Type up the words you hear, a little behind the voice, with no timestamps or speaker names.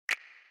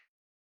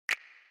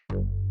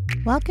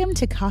Welcome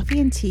to Coffee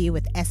and Tea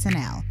with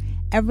SNL.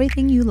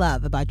 Everything you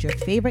love about your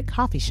favorite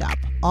coffee shop,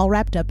 all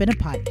wrapped up in a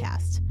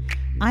podcast.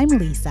 I'm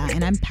Lisa,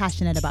 and I'm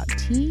passionate about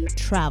tea,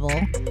 travel,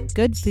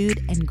 good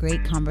food, and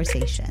great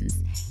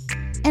conversations,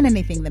 and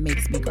anything that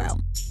makes me grow.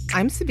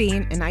 I'm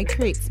Sabine, and I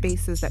create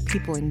spaces that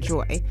people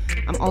enjoy.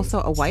 I'm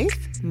also a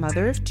wife,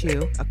 mother of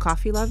two, a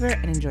coffee lover,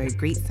 and enjoy a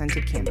great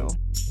scented candle.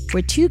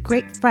 We're two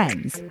great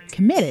friends,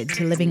 committed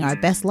to living our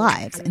best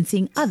lives and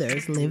seeing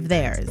others live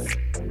theirs.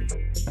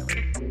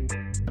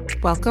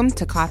 Welcome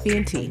to Coffee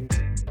and Tea.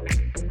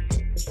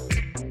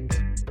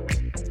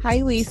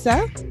 Hi,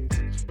 Lisa.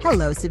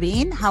 Hello,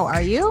 Sabine. How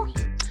are you?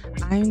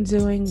 I'm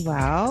doing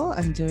well.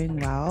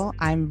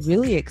 I'm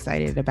really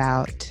excited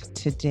about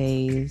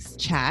today's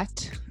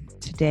chat.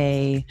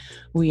 Today,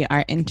 we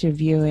are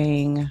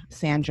interviewing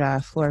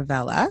Sandra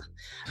Florvella,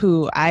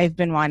 who I've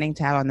been wanting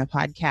to have on the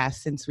podcast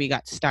since we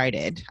got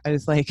started. I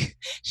was like,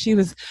 she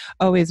was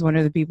always one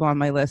of the people on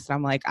my list.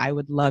 I'm like, I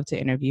would love to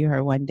interview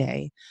her one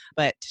day.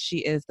 But she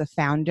is the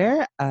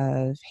founder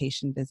of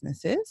Haitian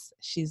Businesses.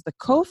 She's the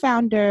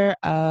co-founder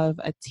of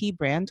a tea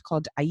brand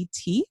called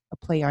Haiti, a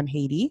play on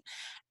Haiti.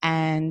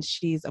 And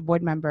she's a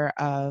board member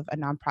of a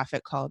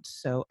nonprofit called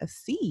Sow a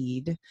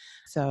Seed.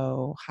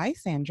 So, hi,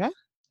 Sandra.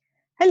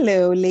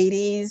 Hello,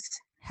 ladies.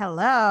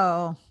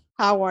 Hello.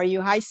 How are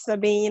you? Hi,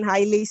 Sabine.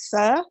 Hi,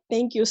 Lisa.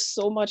 Thank you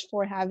so much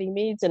for having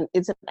me.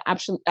 It's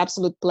an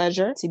absolute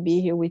pleasure to be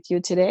here with you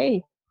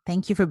today.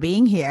 Thank you for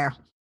being here.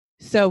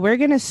 So we're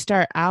going to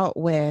start out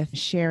with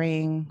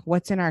sharing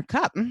what's in our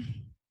cup.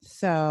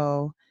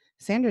 So,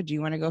 Sandra, do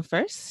you want to go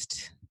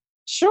first?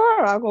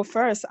 Sure, I'll go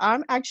first.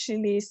 I'm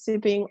actually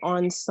sipping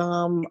on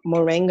some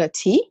moringa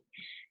tea.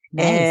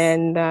 Nice.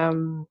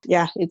 And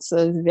it's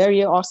a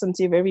very awesome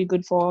tea, very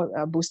good for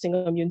boosting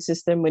the immune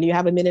system. When you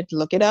have a minute,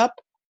 look it up.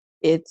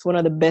 It's one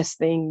of the best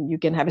things you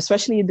can have,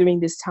 especially during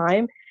this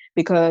time,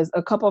 because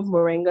a cup of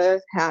moringa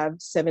have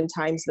 7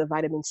 times the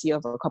vitamin C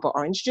of a cup of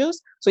orange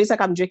juice. So it's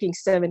like I'm drinking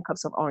 7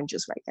 cups of orange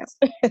juice right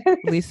now.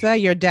 Lisa,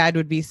 your dad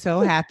would be so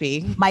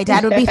happy. My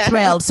dad would be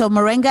thrilled. So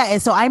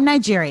I'm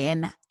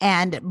Nigerian,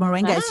 and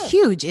moringa is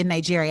huge in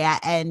Nigeria.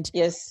 And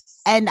yes.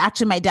 And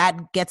actually my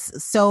dad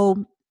gets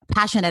so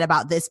passionate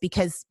about this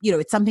because,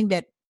 it's something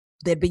that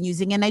they've been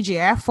using in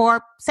Nigeria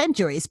for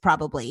centuries,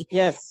 probably.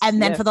 Yes.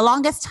 And then for the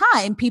longest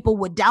time, people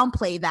would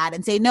downplay that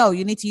and say, no,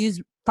 you need to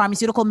use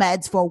pharmaceutical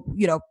meds for,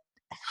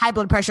 high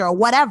blood pressure or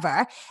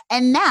whatever.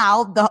 And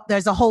now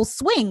there's a whole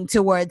swing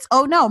towards,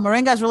 oh no,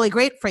 moringa is really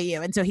great for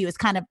you. And so he was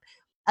kind of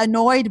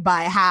annoyed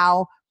by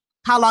how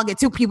long it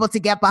took people to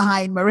get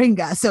behind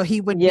moringa. So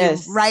he would be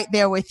right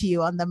there with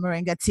you on the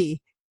moringa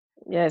tea.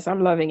 Yes,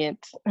 I'm loving it.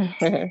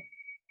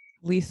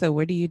 Lisa,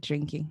 what are you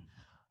drinking?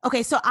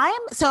 Okay, so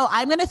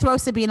I'm going to throw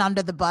Sabine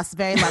under the bus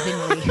very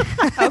lovingly.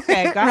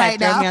 Okay, go ahead.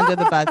 Throw me under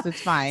the bus.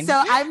 It's fine.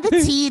 So I'm the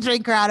tea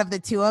drinker out of the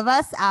two of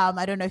us.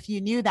 I don't know if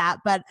you knew that,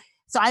 but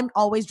so I'm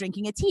always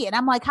drinking a tea. And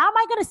I'm like, how am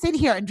I going to sit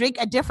here and drink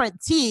a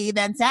different tea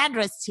than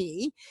Sandra's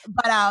tea?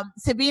 But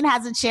Sabine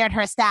hasn't shared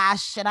her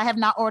stash, and I have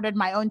not ordered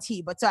my own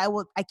tea. But so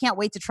I can't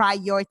wait to try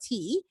your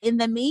tea. In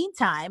the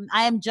meantime,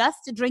 I am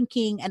just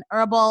drinking an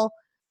herbal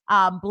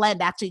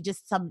blend, actually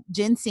just some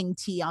ginseng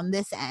tea on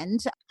this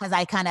end, because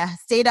I kind of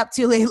stayed up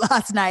too late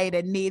last night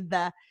and need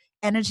the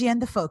energy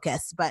and the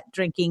focus, but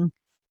drinking,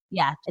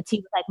 a tea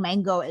with like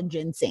mango and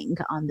ginseng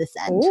on this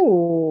end.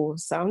 Ooh,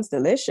 sounds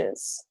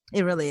delicious.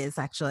 It really is,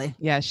 actually.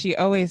 Yeah, she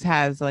always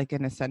has like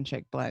an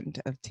eccentric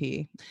blend of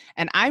tea.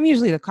 And I'm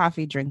usually the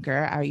coffee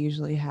drinker. I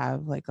usually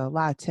have like a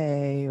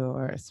latte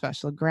or a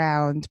special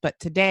ground. But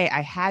today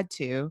I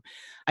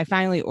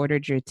finally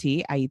ordered your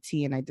tea,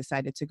 Haiti, and I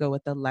decided to go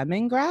with the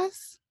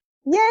lemongrass.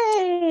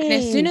 Yay! And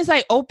as soon as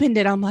I opened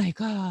it, I'm like,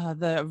 oh,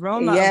 the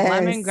aroma of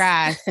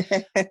lemongrass.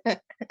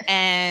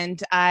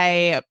 And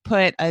I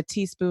put a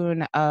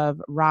teaspoon of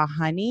raw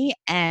honey.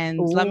 And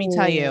let me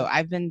tell you,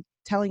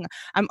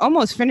 I'm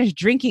almost finished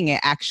drinking it,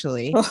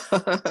 actually.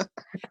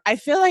 I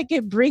feel like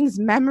it brings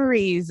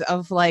memories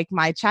of like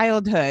my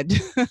childhood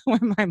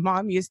when my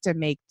mom used to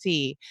make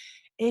tea.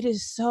 It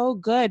is so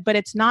good, but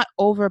it's not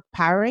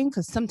overpowering,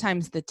 because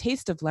sometimes the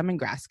taste of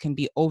lemongrass can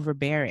be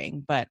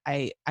overbearing, but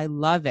I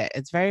love it.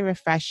 It's very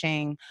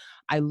refreshing.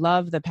 I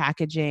love the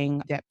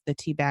packaging that the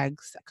tea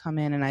bags come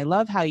in, and I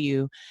love how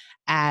you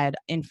add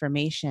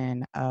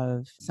information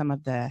of some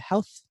of the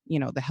health,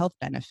 the health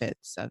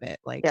benefits of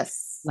it, like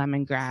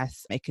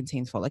lemongrass. It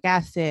contains folic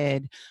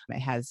acid. It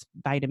has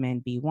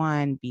vitamin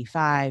B1,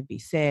 B5,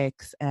 B6.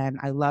 And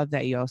I love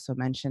that you also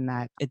mentioned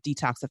that it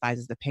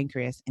detoxifies the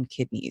pancreas and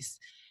kidneys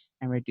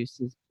and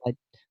reduces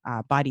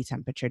body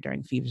temperature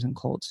during fevers and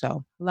colds.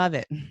 So love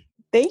it.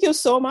 Thank you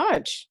so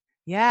much.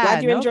 Yeah,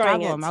 glad you're no enjoying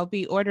problem. it. I'll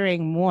be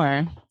ordering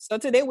more. So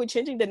today we're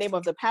changing the name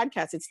of the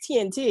podcast. It's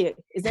TNT,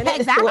 isn't it?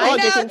 Exactly. We're all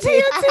drinking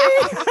tea.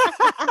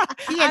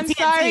 I'm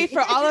sorry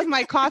for all of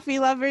my coffee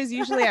lovers.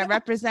 Usually I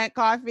represent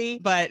coffee,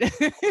 but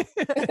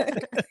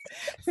today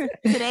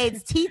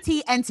it's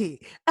TTNT.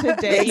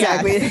 Today,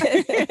 Exactly.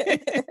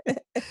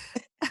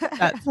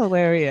 That's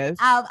hilarious.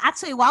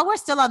 Actually, while we're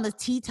still on the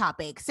tea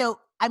topic, so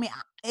I mean,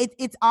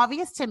 it's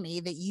obvious to me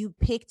that you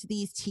picked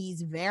these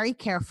teas very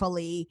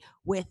carefully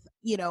with,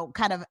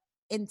 kind of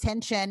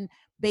intention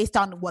based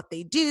on what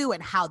they do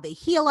and how they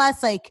heal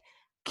us. Like,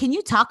 can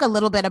you talk a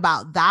little bit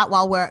about that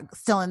while we're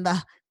still in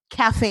the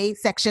cafe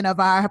section of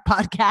our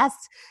podcast?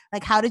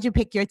 Like, how did you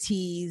pick your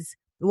teas?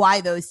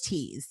 Why those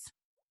teas?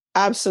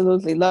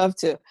 Absolutely, love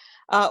to.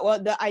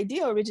 Well, the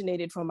idea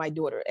originated from my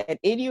daughter. At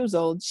 8 years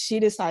old, she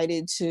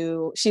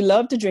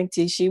loved to drink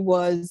tea. She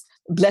was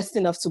blessed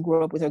enough to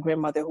grow up with her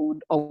grandmother who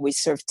would always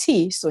serve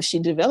tea. So she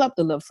developed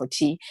a love for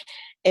tea.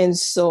 And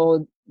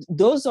so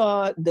those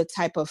are the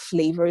type of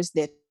flavors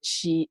that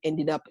she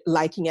ended up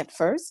liking at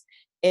first.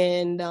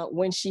 And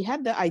when she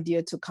had the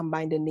idea to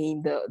combine the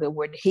name, the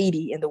word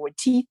Haiti and the word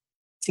tea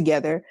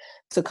together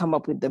to come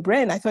up with the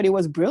brand, I thought it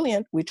was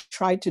brilliant. We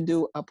tried to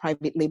do a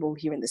private label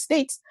here in the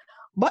States,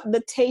 but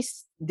the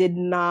taste did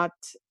not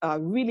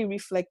really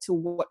reflect to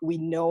what we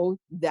know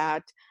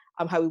that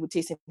how it would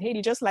taste in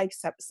Haiti. Just like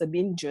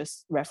Sabine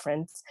just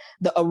referenced,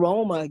 the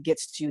aroma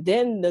gets to you,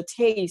 then the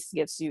taste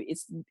gets you.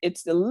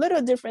 It's a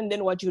little different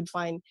than what you'd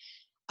find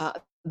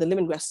the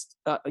lemongrass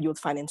you'll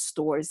find in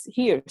stores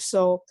here.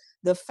 So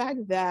the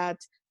fact that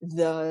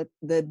the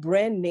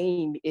brand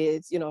name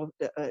is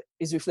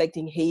is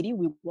reflecting Haiti,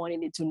 we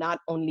wanted it to not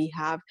only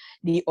have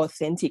the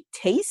authentic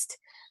taste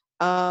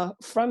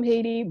from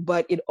Haiti,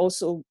 but we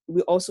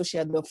also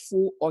share the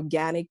full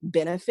organic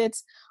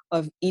benefits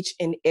of each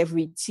and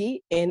every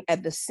tea. And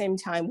at the same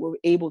time, we're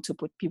able to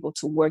put people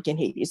to work in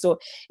Haiti. So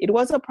it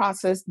was a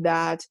process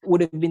that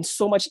would have been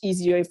so much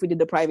easier if we did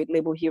the private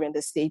label here in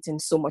the States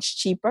and so much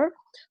cheaper.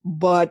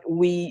 But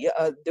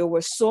there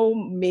were so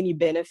many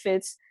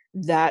benefits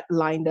that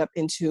lined up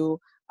into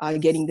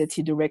getting the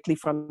tea directly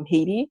from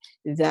Haiti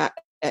that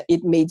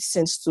it made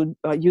sense to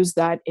use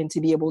that and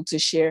to be able to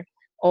share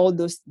all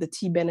the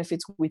tea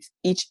benefits with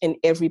each and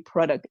every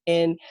product.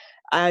 And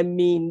I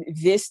mean,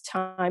 this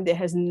time, there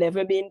has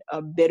never been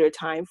a better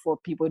time for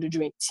people to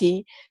drink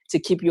tea, to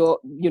keep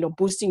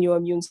boosting your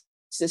immune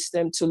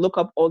system, to look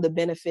up all the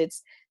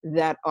benefits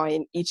that are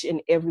in each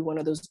and every one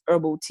of those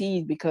herbal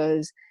teas,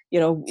 because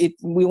we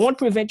won't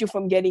prevent you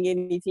from getting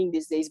anything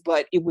these days,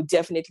 but it would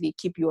definitely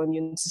keep your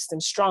immune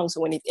system strong.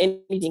 So when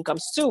anything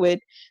comes to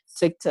it,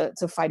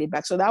 to fight it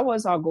back. So that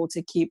was our goal,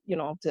 to keep,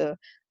 to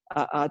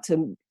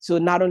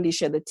not only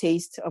share the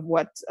taste of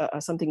what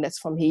something that's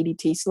from Haiti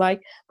tastes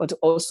like, but to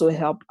also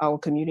help our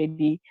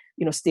community,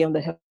 stay on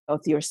the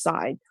healthier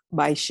side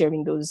by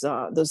sharing those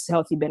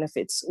healthy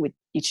benefits with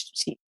each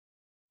tea.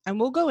 And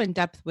we'll go in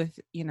depth with,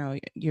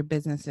 your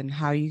business and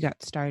how you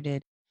got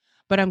started.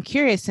 But I'm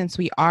curious, since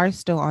we are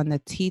still on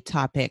the tea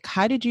topic,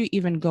 how did you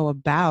even go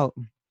about,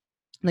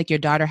 like, your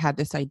daughter had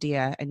this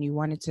idea and you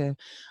wanted to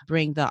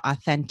bring the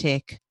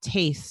authentic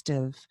taste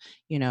of,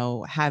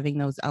 having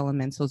those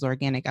elements, those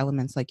organic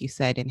elements, like you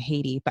said, in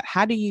Haiti. But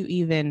where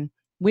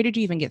did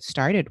you even get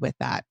started with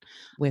that,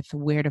 with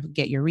where to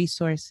get your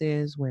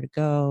resources, where to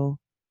go?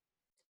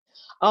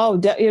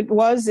 Oh, it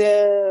was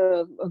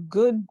a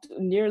good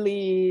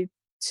nearly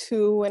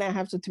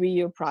 2.5 to 3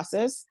 year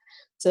process.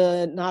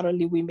 To not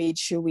only we made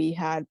sure we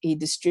had a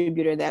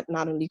distributor that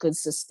not only could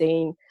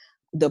sustain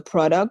the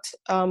product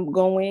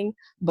going,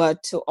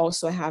 but to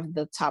also have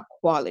the top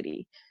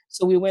quality.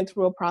 So we went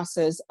through a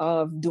process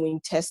of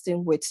doing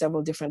testing with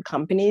several different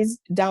companies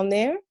down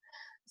there,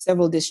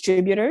 several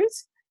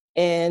distributors.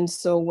 And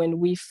so when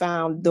we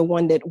found the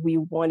one that we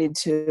wanted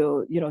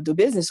to, do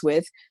business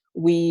with,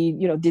 we,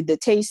 did the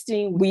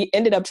tasting. We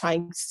ended up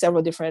trying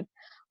several different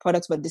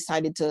products, but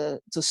decided to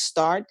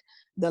start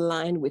the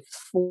line with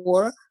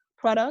 4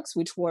 products,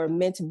 which were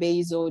mint,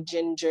 basil,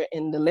 ginger,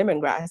 and the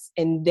lemongrass.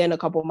 And then a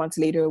couple of months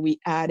later, we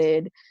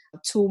added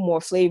 2 more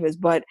flavors.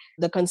 But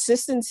the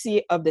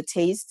consistency of the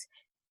taste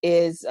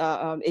is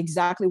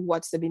exactly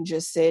what Sabine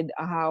just said,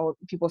 how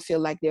people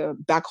feel like they're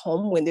back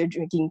home when they're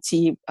drinking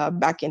tea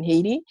back in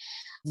Haiti.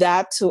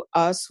 That to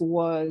us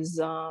was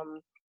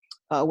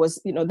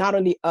not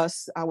only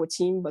us, our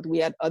team, but we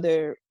had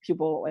other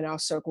people in our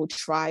circle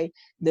try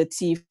the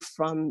tea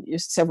from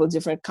several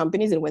different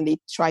companies. And when they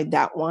tried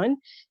that one,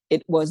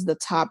 it was the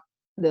top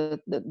of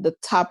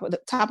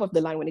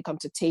the line when it comes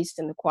to taste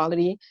and the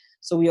quality.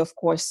 So we, of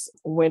course,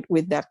 went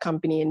with that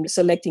company and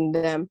selecting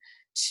them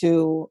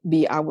to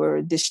be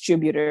our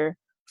distributor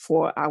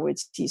for our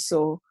tea.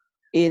 So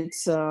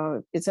it's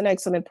an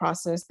excellent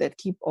process that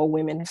keep all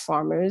women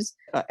farmers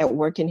at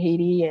work in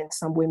Haiti, and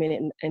some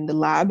women in the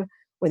lab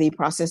where they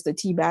process the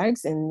tea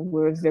bags, and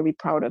we're very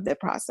proud of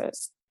that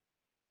process.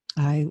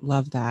 I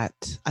love that.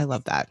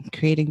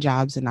 Creating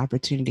jobs and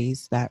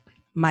opportunities that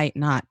might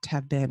not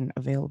have been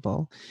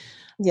available.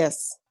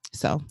 Yes.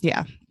 So,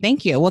 yeah.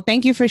 Thank you. Well,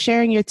 thank you for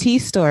sharing your tea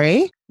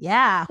story.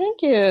 Yeah.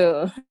 Thank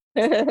you.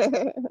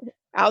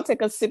 I'll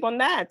take a sip on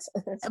that.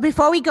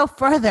 Before we go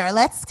further,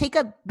 let's take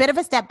a bit of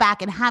a step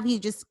back and have you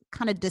just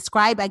kind of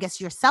describe, I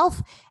guess,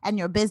 yourself and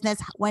your business.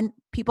 When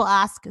people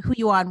ask who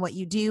you are and what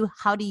you do,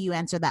 how do you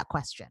answer that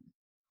question?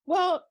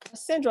 Well,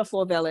 Sandra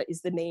Florvella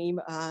is the name,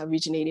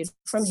 originated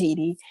from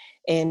Haiti.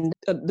 And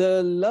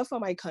the love for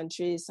my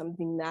country is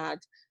something that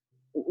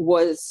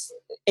was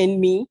in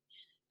me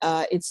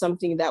It's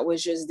something that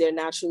was just there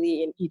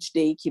naturally, and each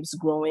day keeps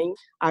growing.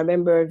 I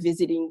remember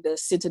visiting the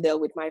Citadel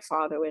with my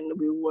father when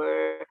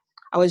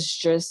I was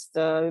just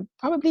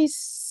probably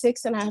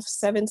 6.5,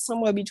 7,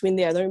 somewhere between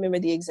there. I don't remember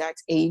the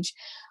exact age,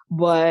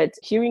 but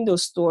hearing the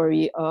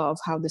story of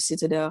how the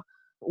Citadel,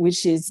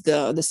 which is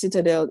the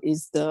Citadel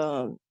is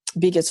the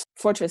biggest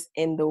fortress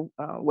in the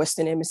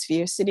Western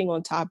Hemisphere, sitting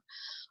on top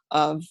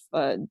of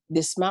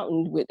this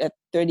mountain with at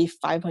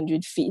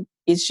 3,500 feet.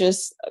 It's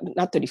just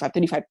not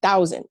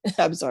 35,000.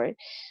 I'm sorry.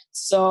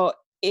 So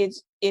it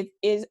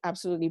is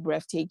absolutely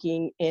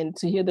breathtaking. And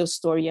to hear the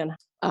story and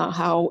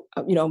how,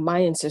 my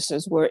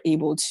ancestors were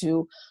able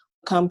to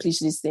accomplish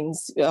these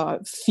things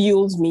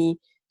fuels me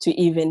to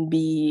even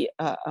be,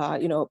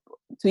 to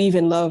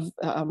even love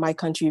my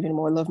country even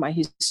more, love my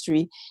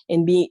history,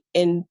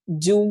 and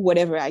do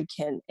whatever I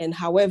can and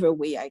however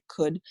way I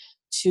could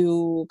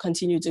to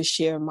continue to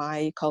share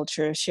my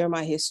culture, share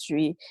my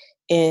history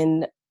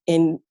in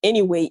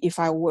any way. If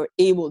I were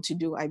able to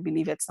do, I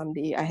believe that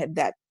someday I had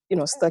that,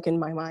 stuck in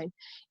my mind.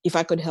 If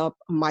I could help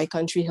my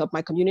country, help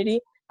my community,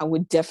 I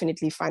would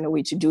definitely find a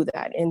way to do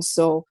that. And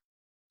so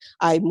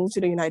I moved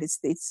to the United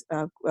States.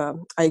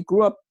 I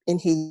grew up in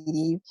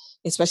Haiti,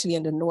 especially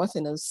in the north,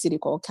 in a city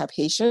called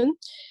Cap-Haïtien.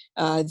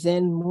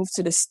 Then moved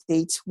to the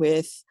States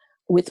with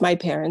my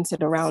parents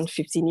at around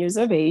 15 years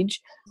of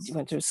age.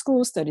 Went to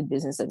school, studied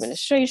business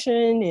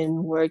administration,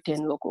 and worked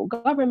in local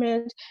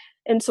government.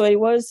 And so it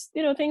was,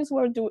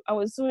 I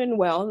was doing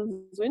well,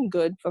 doing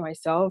good for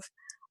myself.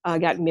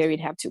 Got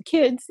married, have 2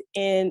 kids,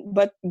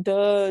 but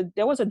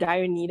there was a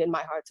dire need in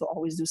my heart to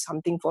always do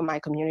something for my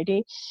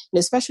community, and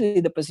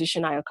especially the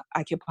position I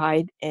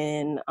occupied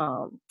in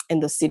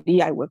the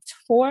city I worked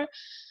for,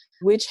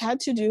 which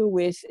had to do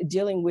with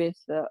dealing with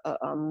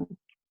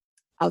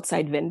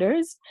outside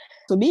vendors.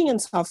 So being in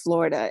South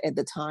Florida at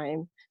the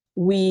time,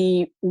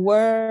 we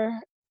were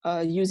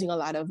using a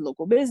lot of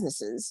local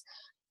businesses,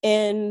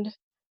 and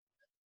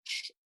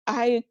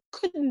I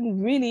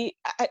couldn't really,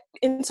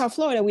 in South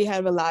Florida, we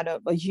have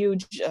a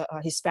huge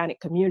Hispanic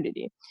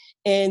community,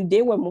 and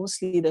they were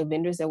mostly the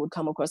vendors that would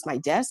come across my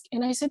desk.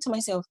 And I said to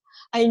myself,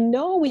 I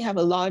know we have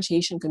a large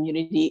Haitian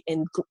community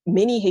and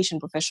many Haitian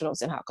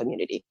professionals in our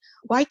community.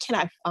 Why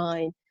can't I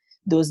find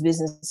those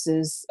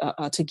businesses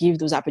to give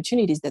those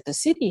opportunities that the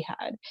city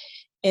had?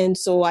 And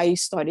so I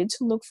started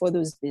to look for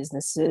those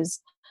businesses.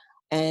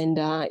 And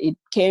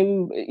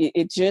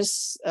it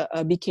just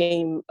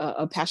became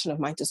a passion of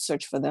mine to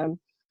search for them.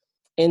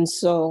 And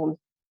so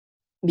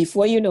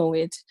before you know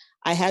it,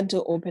 I had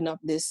to open up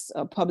this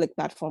public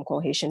platform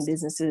called Haitian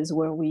Businesses,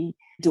 where we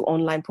do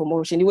online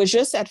promotion. It was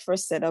just at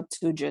first set up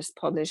to just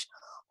publish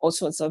all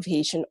sorts of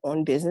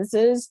Haitian-owned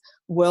businesses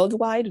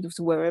worldwide,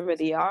 wherever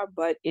they are.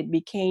 But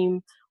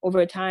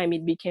over time,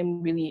 it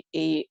became really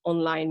a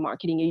online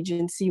marketing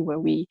agency where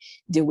we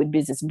deal with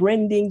business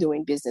branding,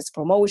 doing business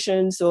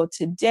promotion. So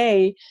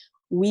today,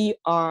 we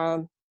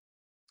are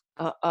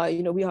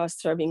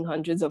serving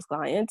hundreds of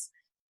clients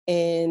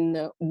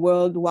and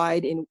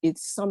worldwide, and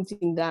it's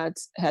something that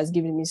has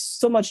given me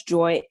so much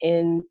joy,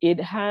 and it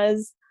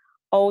has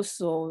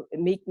also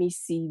make me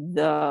see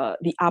the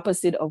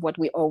opposite of what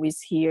we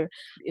always hear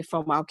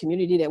from our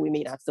community, that we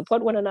may not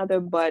support one another.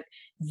 But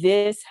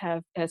this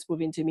has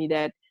proven to me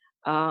that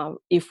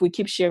if we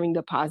keep sharing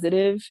the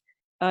positive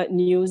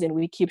news and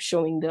we keep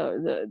showing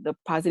the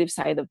positive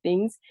side of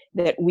things,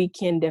 that we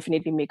can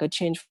definitely make a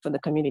change for the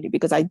community.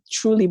 Because I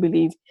truly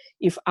believe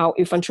if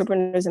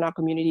entrepreneurs in our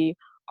community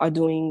are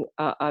doing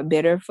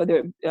better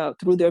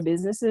through their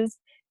businesses,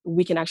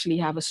 we can actually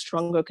have a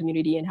stronger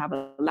community and have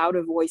a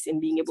louder voice in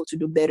being able to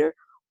do better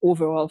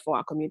overall for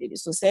our community.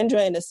 So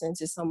Sandra, in a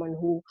sense, is someone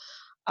who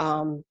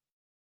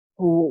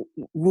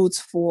roots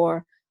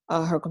for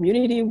her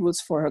community, roots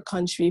for her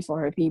country, for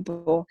her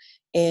people,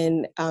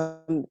 and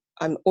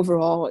I'm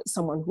overall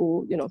someone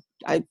who,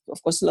 I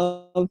of course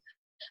love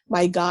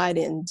my God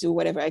and do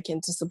whatever I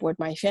can to support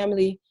my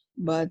family,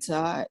 but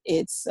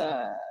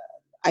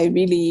I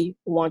really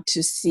want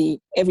to see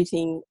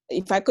everything.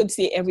 If I could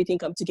see everything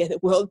come together,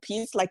 world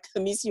peace, like the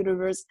Miss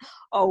Universe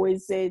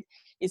always said,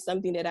 is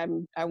something that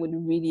I would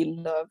really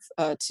love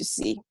to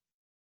see.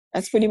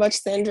 That's pretty much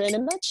Sandra in a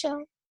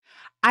nutshell.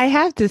 I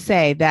have to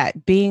say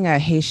that being a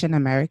Haitian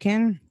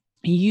American,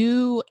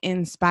 you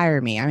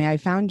inspire me. I mean, I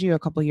found you a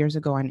couple years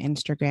ago on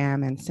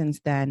Instagram, and since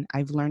then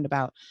I've learned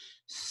about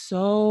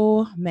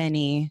so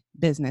many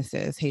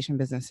businesses, Haitian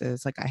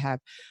businesses. Like I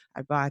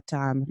bought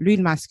Louis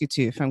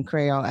Mascutu from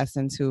Creole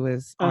Essence, who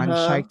was on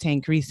Shark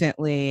Tank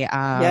recently.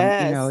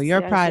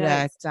 Your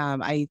product,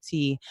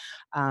 IET,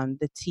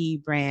 the tea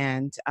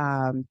brand,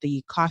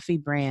 the coffee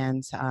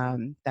brand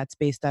that's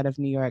based out of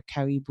New York,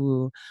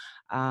 Caribou.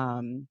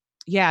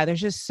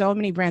 There's just so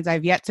many brands.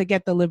 I've yet to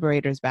get the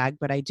Liberators bag,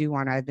 but I do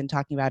want to. I've been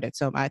talking about it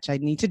so much. I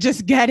need to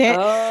just get it.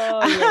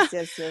 Oh,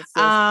 yes.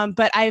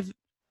 But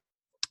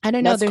I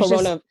don't know. That's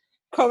Corona.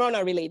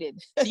 Corona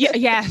related.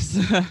 Yes.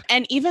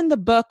 And even the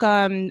book,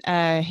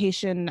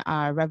 Haitian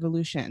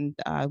Revolution,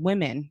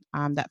 women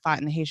that fought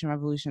in the Haitian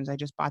revolutions. I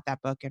just bought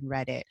that book and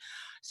read it.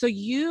 So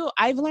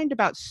I've learned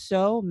about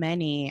so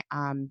many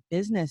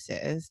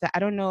businesses that I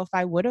don't know if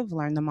I would have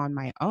learned them on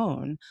my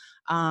own.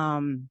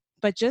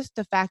 But just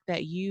the fact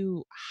that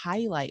you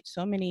highlight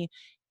so many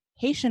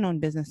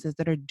Haitian-owned businesses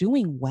that are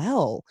doing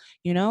well,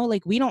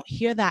 like we don't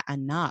hear that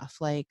enough,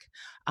 like,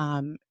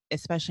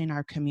 especially in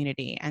our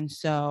community. And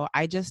so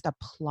I just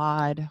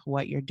applaud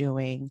what you're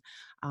doing.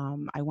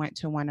 I went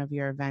to one of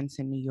your events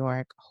in New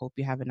York. Hope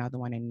you have another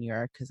one in New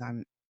York because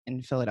I'm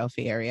in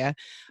Philadelphia area.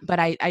 But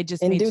I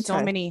just made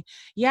so many,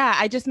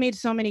 I just made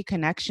so many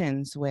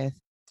connections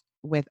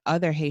with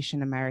other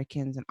Haitian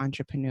Americans and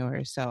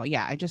entrepreneurs. So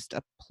yeah, I just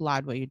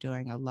applaud what you're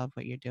doing. I love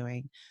what you're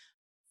doing.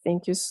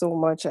 Thank you so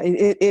much.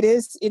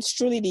 It's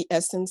truly the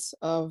essence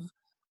of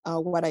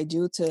what I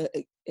do, to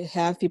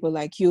have people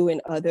like you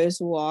and others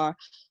who are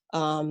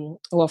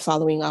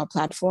following our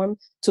platform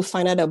to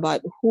find out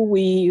about who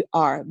we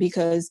are,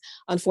 because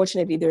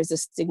unfortunately there's a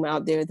stigma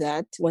out there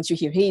that once you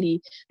hear Haiti,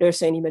 there are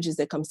certain images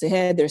that comes to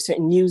head, there are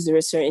certain news, there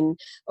are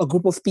a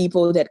group of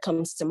people that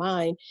comes to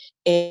mind.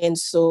 And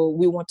so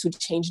we want to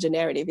change the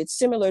narrative. It's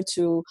similar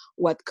to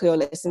what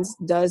Creole Essence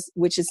does,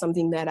 which is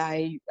something that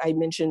I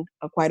mention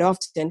quite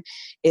often,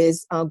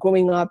 is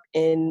growing up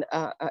in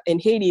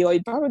Haiti, or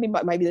it probably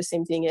might be the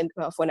same thing in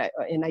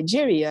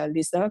Nigeria.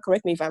 Lisa,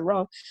 correct me if I'm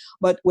wrong,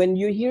 but when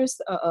you hear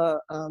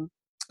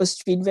a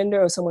street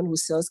vendor or someone who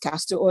sells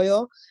castor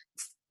oil,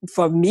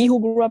 for me who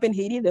grew up in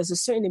Haiti, there's a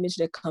certain image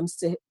that comes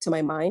to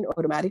my mind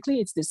automatically.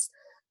 It's this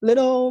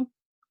little,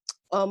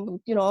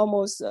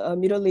 almost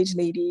middle-aged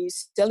lady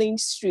selling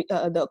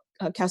the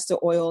castor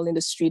oil in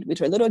the street with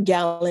her little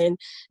gallon,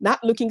 not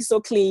looking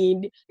so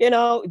clean.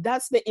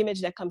 That's the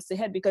image that comes to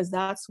head, because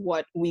that's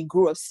what we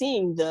grew up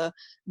seeing the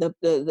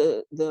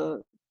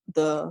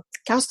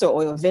castor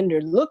oil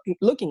vendor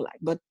looking like.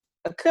 But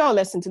a Creole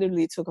Essence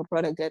literally took a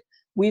product that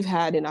we've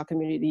had in our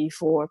community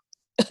for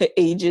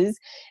ages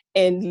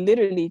and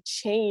literally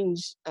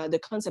changed the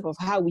concept of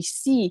how we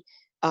see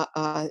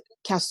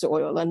castor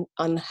oil, and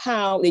on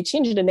how they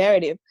changed the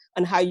narrative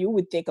on how you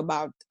would think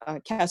about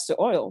castor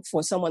oil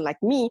for someone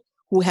like me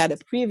who had a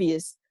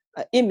previous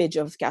image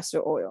of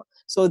castor oil.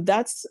 So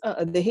that's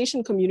the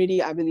Haitian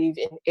community. I believe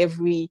in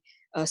every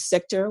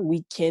sector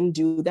we can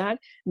do that.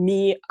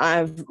 My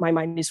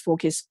mind is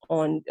focused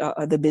on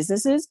the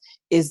businesses,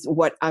 is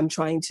what I'm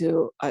trying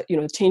to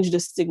change the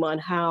stigma on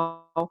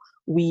how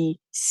we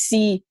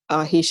see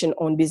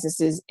Haitian-owned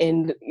businesses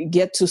and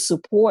get to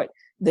support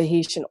the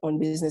Haitian-owned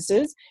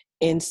businesses,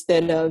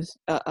 instead of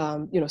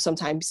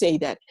sometimes say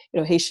that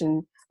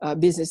Haitian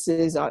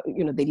businesses are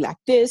they lack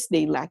this,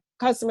 they lack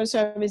customer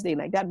service, they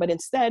lack that, but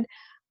instead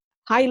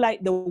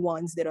highlight the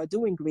ones that are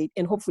doing great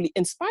and hopefully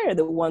inspire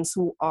the ones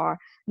who are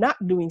not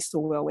doing so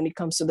well when it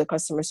comes to the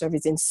customer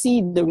service, and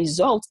see the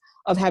result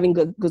of having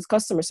good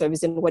customer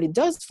service and what it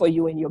does for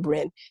you and your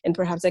brand. And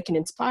perhaps that can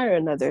inspire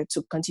another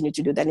to continue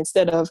to do that,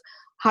 instead of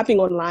hopping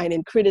online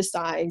and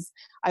criticize.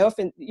 I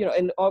often,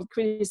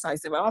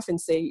 criticize them. I often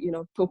say,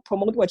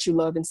 promote what you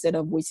love instead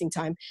of wasting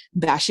time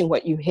bashing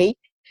what you hate,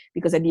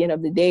 because at the end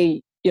of the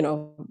day,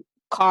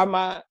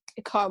 karma,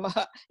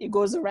 it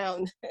goes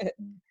around.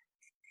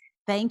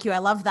 Thank you. I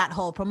love that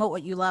whole promote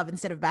what you love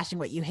instead of bashing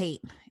what you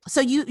hate.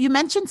 So you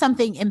mentioned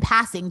something in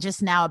passing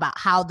just now about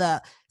how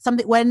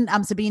when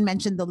Sabine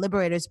mentioned the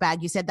Liberator's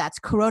bag, you said that's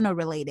Corona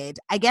related.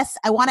 I guess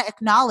I want to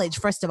acknowledge,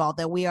 first of all,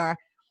 that we are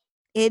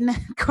in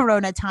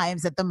Corona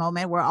times at the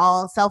moment. We're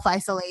all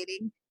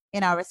self-isolating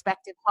in our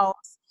respective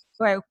homes.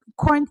 We're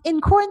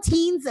in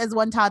quarantines, as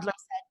one toddler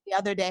said the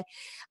other day.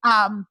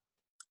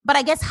 But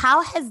I guess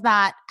how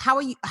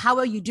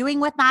are you doing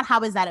with that?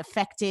 How has that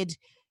affected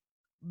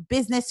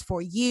business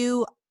for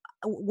you?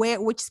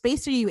 Which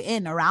space are you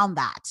in around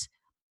that?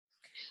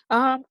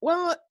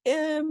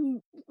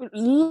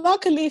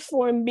 Luckily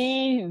for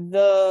me,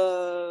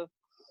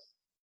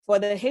 for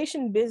the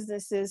Haitian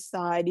businesses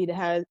side,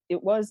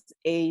 it was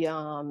a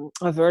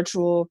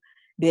virtual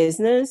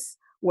business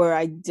where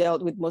I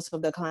dealt with most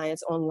of the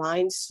clients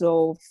online.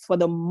 So for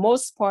the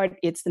most part,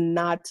 it's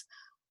not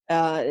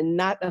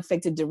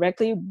affected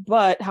directly.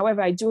 But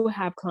however, I do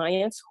have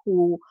clients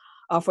who,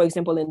 for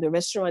example, in the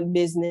restaurant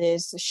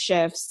business,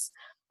 chefs.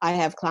 I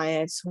have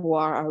clients who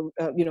are,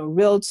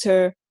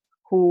 realtor,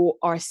 who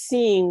are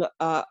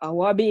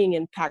who are being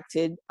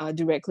impacted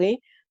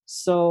directly.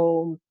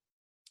 So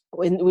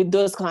with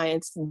those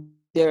clients,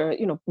 they're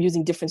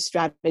using different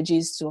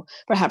strategies to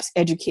perhaps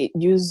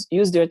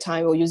use their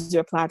time or use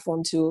their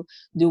platform to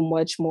do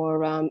much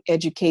more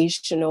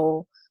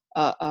educational.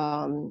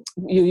 You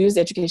use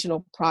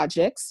educational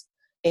projects.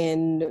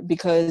 And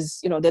because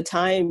the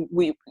time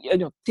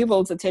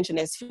people's attention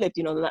has flipped,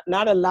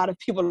 not a lot of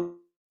people are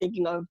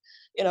thinking of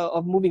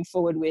of moving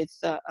forward with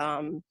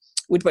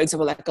for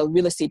example, like a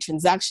real estate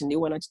transaction. They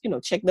want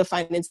to check the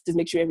finances,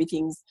 make sure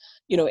everything's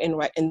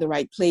in the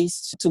right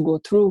place to go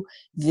through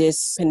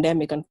this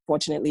pandemic,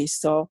 unfortunately.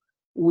 So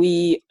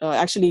we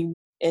actually,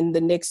 in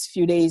the next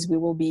few days, we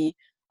will be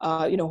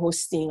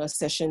hosting a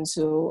session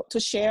to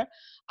share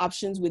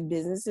options with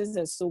businesses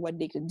as to what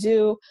they could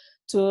do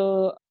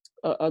to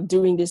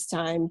during this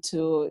time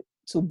to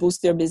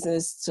boost their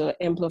business, to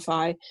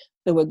amplify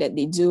the work that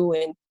they do,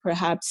 and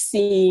perhaps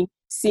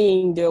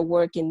seeing their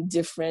work in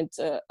different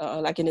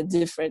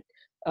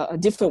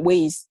different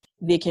ways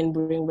they can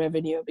bring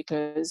revenue,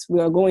 because we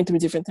are going through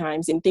different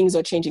times and things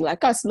are changing.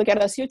 Like us, look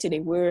at us here today.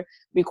 We're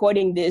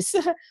recording this.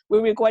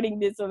 We're recording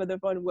this over the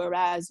phone,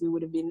 whereas we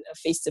would have been a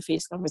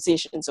face-to-face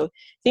conversation. So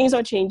things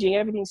are changing.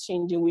 Everything's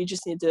changing. We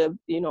just need to,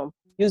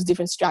 use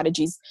different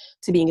strategies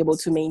to being able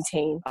to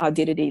maintain our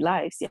day-to-day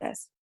lives.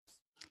 Yes.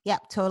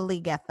 Yep,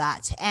 totally get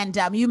that. And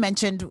you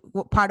mentioned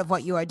part of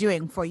what you are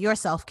doing for your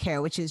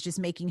self-care, which is just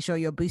making sure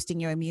you're boosting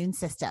your immune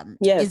system.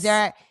 Yes. Is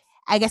there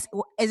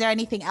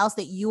anything else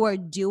that you are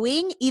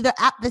doing either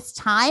at this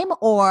time,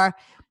 or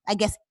I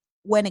guess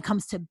when it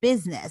comes to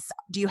business?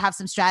 Do you have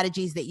some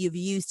strategies that you've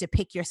used to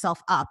pick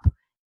yourself up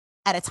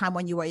at a time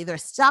when you were either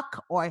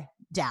stuck or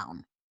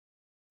down?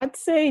 I'd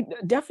say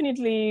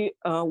definitely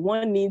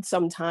one needs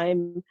some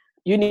time.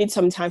 You need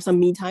some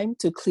me time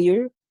to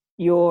clear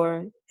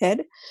your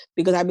head,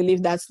 because I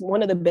believe that's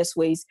one of the best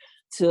ways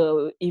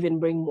to even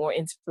bring more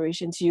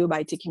inspiration to you,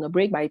 by taking a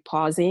break, by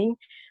pausing,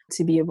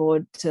 to be able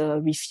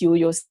to refuel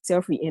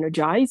yourself,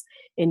 re-energize,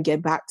 and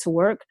get back to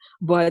work.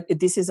 But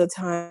this is a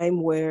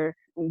time where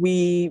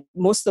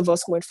most of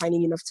us weren't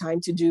finding enough time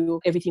to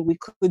do everything we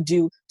could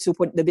do to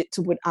put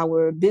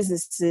our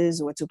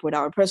businesses or to put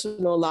our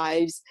personal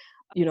lives,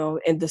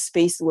 in the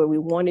space where we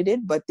wanted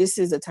it. But this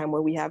is a time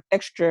where we have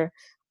extra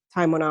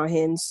time on our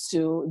hands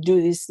to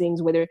do these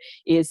things, whether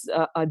it's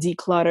a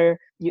declutter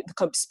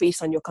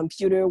space on your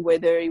computer,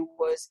 whether it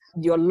was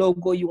your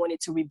logo, you wanted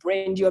to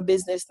rebrand your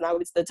business. Now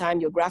it's the time.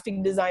 Your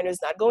graphic designer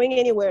is not going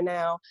anywhere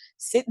now.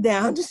 Sit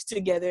down just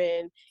together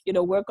and,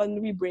 work on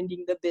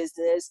rebranding the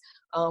business,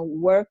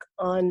 work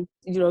on,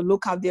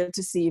 look out there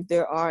to see if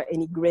there are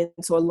any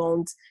grants or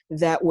loans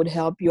that would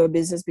help your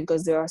business,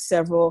 because there are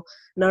several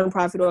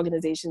nonprofit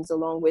organizations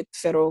along with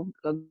federal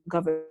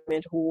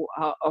government who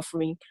are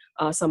offering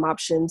some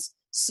options.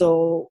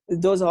 So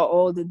those are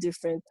all the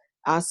different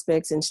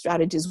aspects and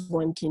strategies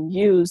one can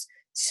use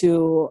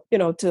to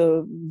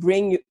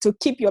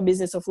keep your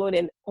business afloat,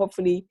 and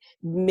hopefully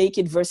make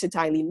it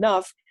versatile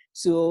enough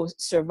to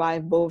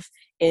survive both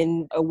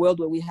in a world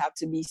where we have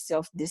to be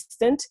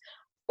self-distant,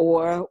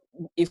 or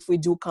if we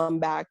do come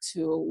back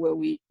to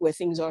where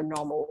things are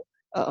normal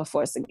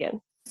for us again.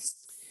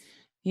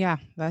 Yeah,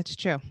 that's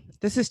true.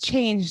 This has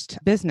changed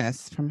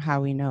business from how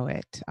we know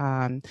it.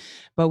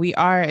 But we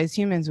are, as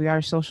humans, we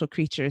are social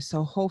creatures.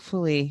 So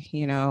hopefully,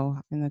 in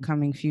the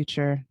coming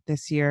future,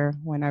 this year,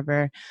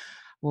 whenever,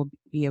 we'll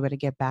be able to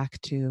get back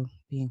to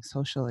being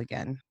social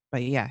again.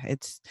 But yeah,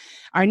 it's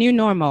our new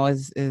normal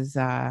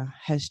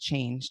has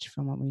changed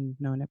from what we've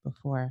known it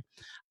before.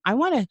 I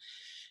want to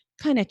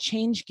kind of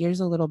change gears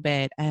a little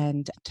bit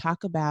and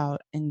talk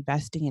about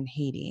investing in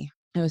Haiti.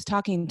 I was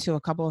talking to a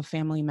couple of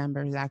family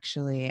members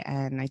actually,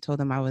 and I told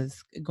them I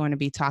was going to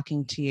be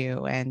talking to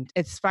you, and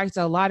it sparked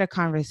a lot of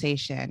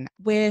conversation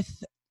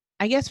with,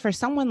 I guess, for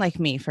someone like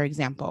me, for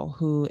example,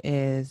 who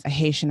is a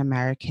Haitian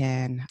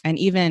American, and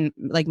even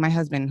like my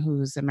husband,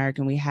 who's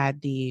American. We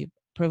had the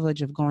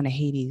privilege of going to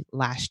Haiti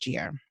last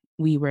year.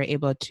 We were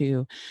able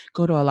to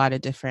go to a lot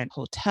of different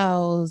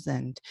hotels,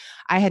 and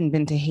I hadn't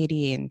been to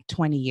Haiti in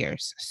 20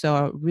 years. So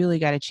I really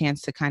got a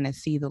chance to kind of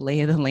see the lay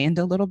of the land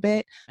a little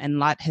bit, and a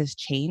lot has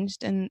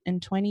changed in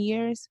 20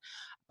 years.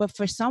 But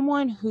for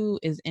someone who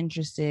is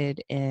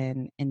interested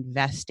in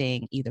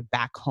investing either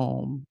back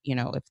home,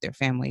 if their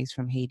family is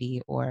from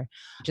Haiti, or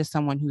just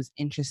someone who's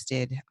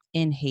interested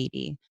in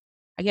Haiti,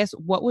 I guess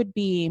what would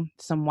be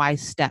some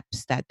wise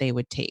steps that they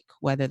would take,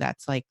 whether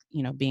that's like,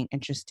 being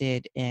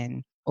interested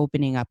in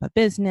opening up a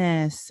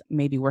business,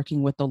 maybe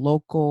working with the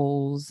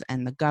locals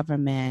and the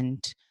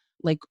government?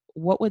 Like,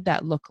 what would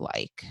that look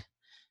like?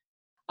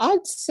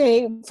 I'd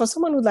say for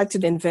someone who'd like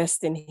to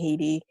invest in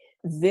Haiti,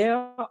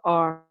 there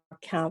are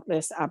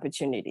countless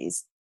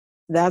opportunities.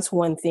 That's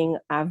one thing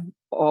I've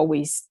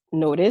always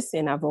noticed,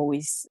 and I've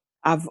always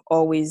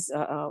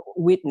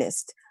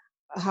witnessed.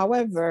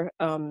 However,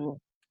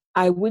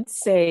 I would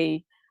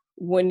say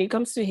when it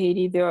comes to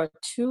Haiti, there are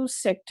two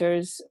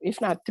sectors, if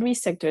not three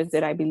sectors,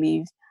 that I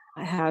believe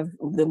have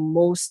the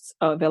most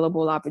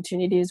available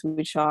opportunities,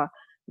 which are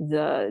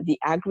the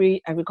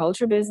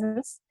agriculture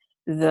business,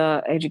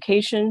 the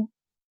education,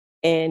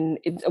 and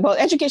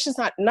education is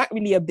not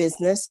really a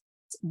business,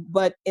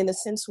 but in a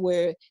sense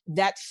where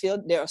that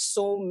field, there are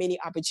so many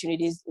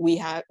opportunities. We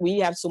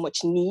have so much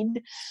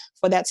need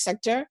for that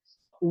sector.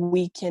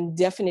 We can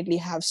definitely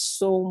have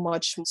so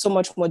much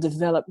more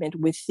development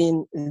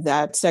within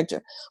that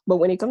sector. But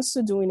when it comes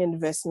to doing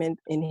investment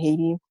in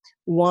Haiti,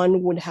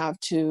 one would have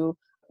to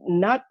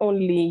not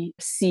only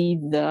see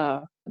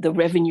the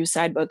revenue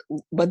side,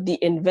 but the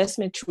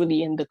investment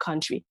truly in the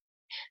country.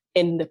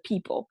 in the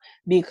people,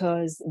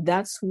 because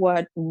that's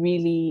what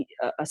really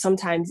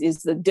sometimes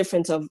is the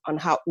difference of on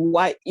how,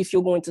 why, if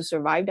you're going to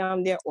survive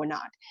down there or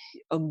not.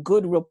 A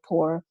good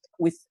rapport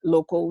with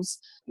locals,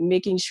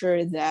 making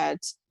sure that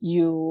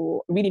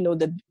you really know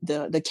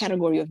the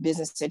category of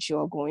business that you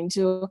are going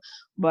to.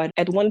 But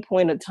at one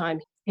point in time,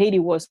 Haiti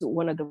was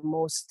one of the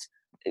most,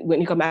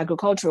 when you come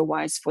agricultural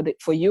wise,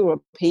 for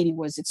Europe, Haiti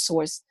was its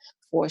source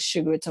for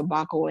sugar,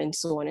 tobacco, and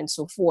so on and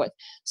so forth.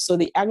 So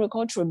the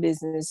agricultural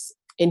business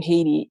in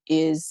Haiti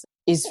is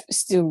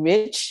still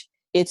rich.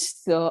 It's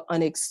still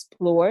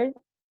unexplored.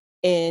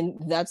 And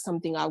that's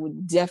something I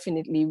would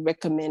definitely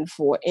recommend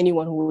for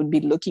anyone who would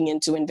be looking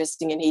into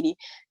investing in Haiti.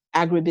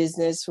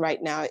 Agribusiness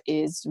right now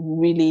is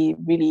really,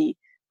 really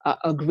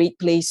a great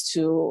place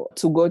to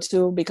go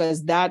to,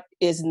 because that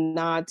is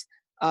not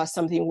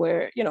something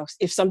where,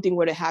 if something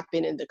were to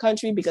happen in the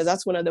country, because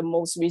that's one of the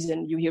most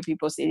reason you hear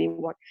people say they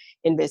want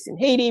to invest in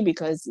Haiti,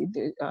 because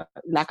the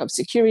lack of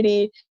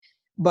security.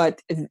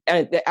 But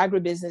the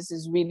agribusiness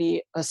is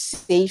really a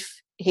safe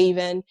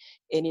haven,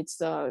 and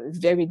it's a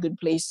very good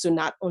place to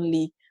not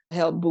only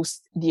help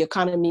boost the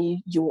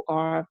economy, you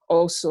are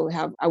also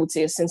have, I would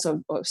say, a sense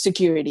of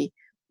security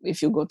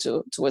if you go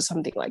towards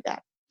something like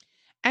that.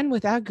 And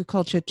with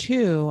agriculture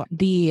too,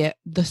 the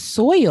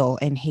soil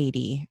in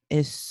Haiti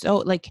is so,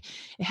 like,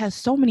 it has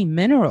so many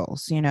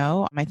minerals,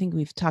 I think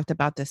we've talked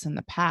about this in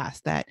the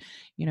past, that,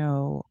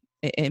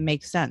 it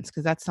makes sense,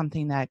 because that's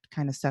something that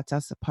kind of sets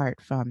us apart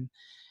from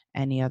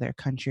any other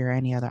country or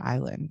any other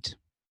island.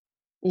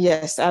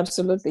 Yes,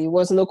 absolutely. It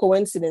was no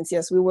coincidence.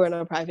 Yes, we were in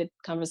a private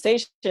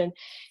conversation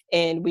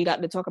and we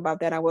got to talk about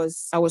that. I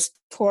was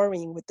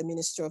touring with the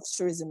Minister of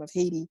Tourism of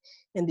Haiti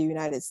in the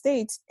United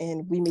States,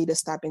 and we made a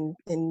stop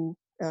in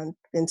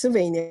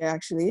Pennsylvania,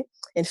 actually,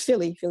 in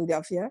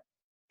Philadelphia.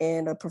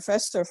 And a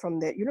professor from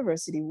that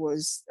university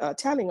was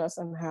telling us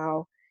on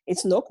how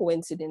it's no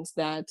coincidence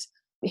that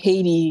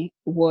Haiti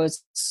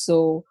was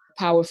so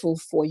powerful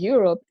for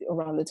Europe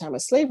around the time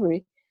of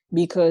slavery,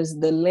 because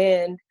the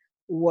land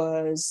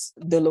was,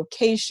 the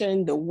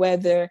location, the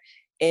weather,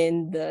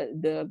 and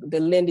the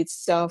land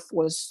itself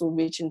was so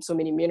rich in so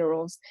many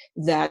minerals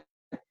that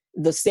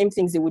the same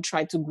things they would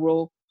try to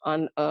grow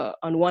on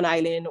one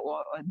island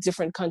or a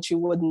different country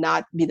would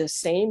not be the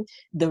same.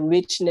 The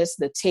richness,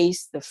 the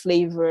taste, the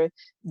flavor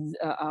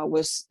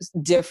was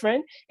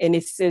different. And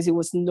it says it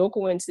was no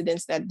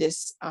coincidence that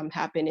this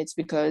happened. It's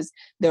because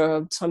there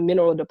are some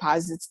mineral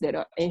deposits that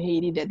are in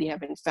Haiti that they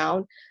haven't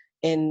found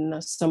in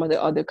some of the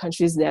other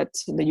countries that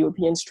the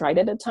Europeans tried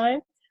at the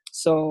time.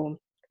 So,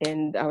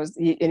 and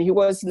he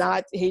was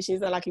not Haitian.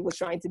 It's not like he was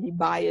trying to be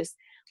biased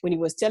when he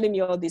was telling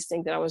me all these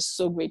things, that I was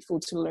so grateful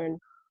to learn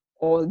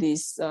all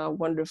this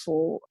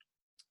wonderful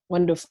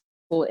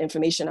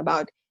information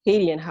about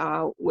Haiti and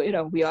how, we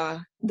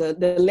are,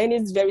 the land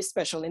is very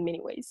special in many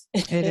ways.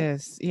 It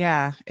is.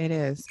 Yeah, it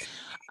is.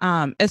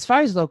 As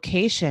far as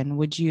location,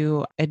 would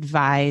you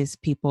advise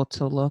people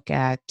to look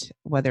at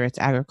whether it's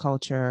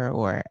agriculture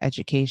or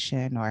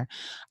education, or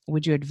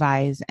would you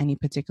advise any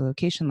particular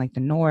location, like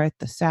the North,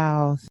 the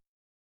South?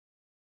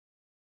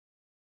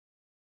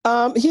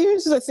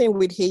 Here's the thing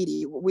with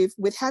Haiti,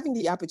 with having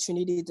the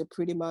opportunity to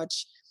pretty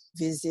much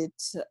visit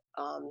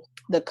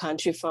the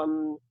country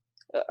from,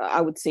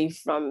 I would say,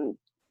 from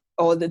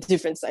all the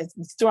different sides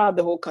throughout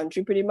the whole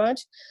country, pretty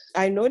much.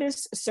 I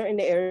noticed certain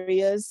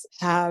areas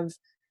have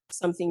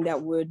something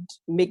that would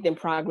make them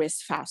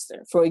progress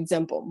faster. For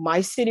example,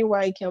 my city where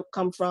I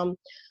come from,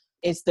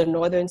 it's the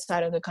northern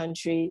side of the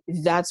country.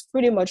 That's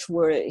pretty much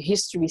where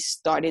history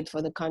started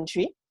for the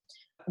country,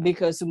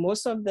 because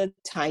most of the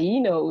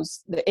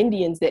Taínos, the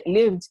Indians that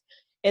lived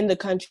in the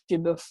country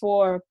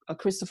before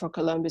Christopher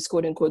Columbus,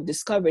 quote unquote,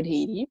 discovered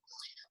Haiti,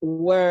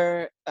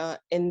 were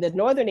in the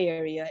northern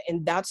area,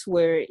 and that's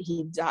where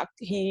he docked.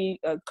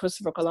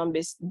 Christopher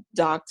Columbus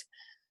docked,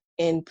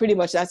 and pretty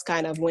much that's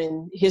kind of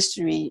when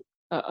history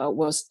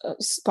was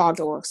sparked,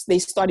 or they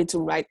started to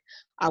write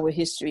our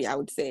history, I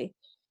would say.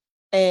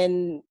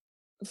 And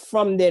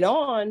from then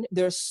on,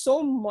 there's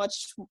so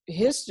much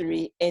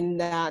history in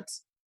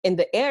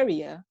the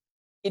area,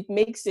 it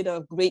makes it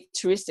a great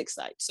touristic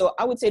site. So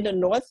I would say the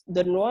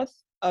north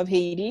of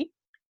Haiti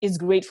is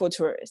great for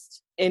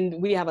tourists.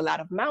 And we have a lot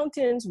of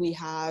mountains, we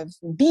have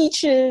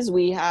beaches,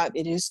 we have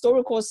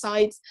historical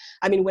sites.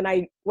 I mean, when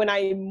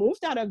I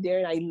moved out of there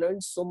and I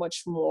learned so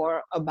much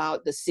more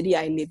about the city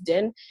I lived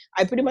in,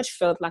 I pretty much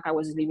felt like I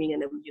was living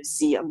in a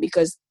museum,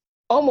 because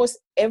almost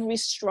every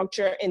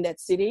structure in that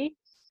city,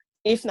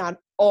 if not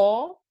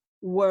all,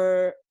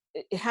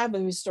 have a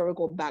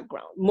historical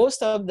background.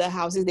 Most of the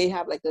houses, they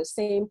have like the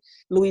same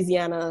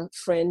Louisiana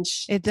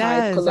French. It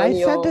does. I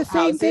said the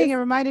same thing. It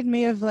reminded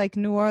me of like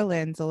New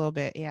Orleans a little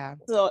bit. Yeah.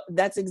 So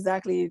that's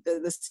exactly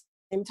the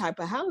same type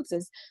of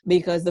houses,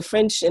 because the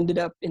French ended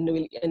up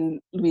in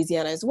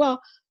Louisiana as well.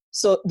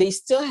 So they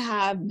still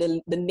have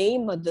the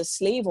name of the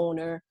slave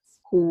owner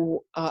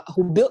who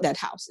built that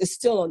house. It's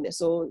still on there.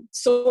 So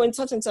in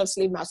such and such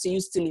slave master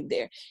used to live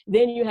there.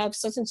 Then you have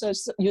such and such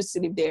used to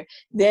live there.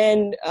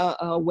 Then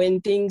when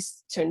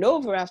things turned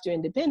over after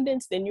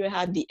independence, then you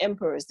had the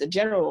emperors, the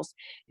generals.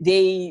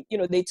 They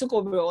took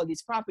over all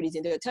these properties,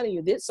 and they're telling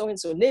you this so and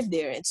so lived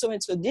there, and so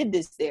did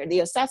this there. They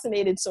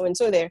assassinated so and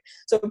so there.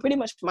 So pretty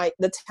much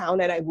the town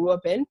that I grew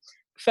up in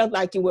felt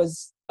like it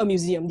was a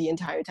museum the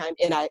entire time,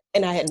 and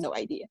I had no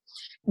idea.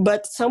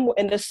 But somewhere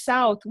in the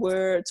south,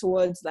 where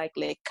towards like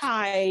Lake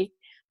Kai,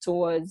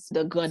 towards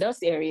the Godas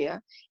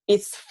area,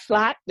 it's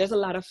flat. There's a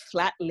lot of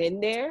flat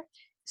land there,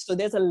 so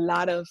there's a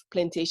lot of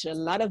plantation. A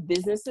lot of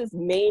businesses,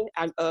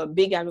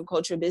 big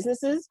agriculture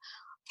businesses,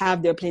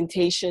 have their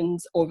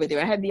plantations over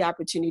there. I had the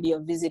opportunity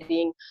of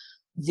visiting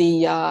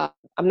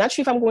I'm not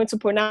sure if I'm going to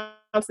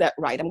pronounce that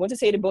right. I'm going to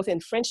say it both in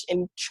French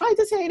and try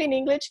to say it in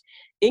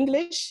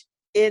English.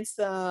 It's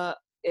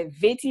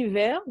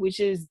Vetiver, which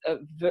is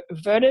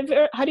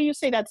vetiver. How do you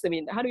say that,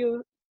 Sabine? How do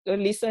you,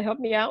 Lisa, help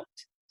me out?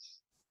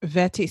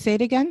 Say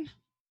it again.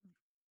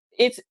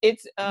 It's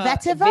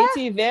vetiver?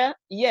 Vetiver.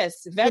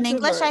 Yes, vetiver. In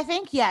English, I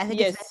think. Yeah, I think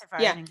yes, it's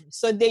vetiver. Yeah.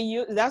 So they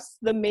use, that's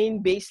the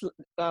main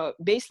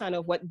baseline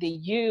of what they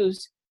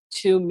use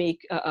to make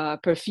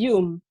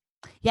perfume.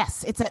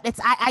 Yes,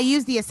 I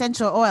use the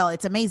essential oil.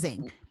 It's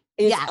amazing.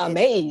 It's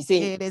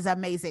amazing. It is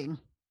amazing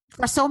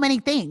for so many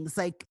things.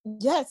 Like,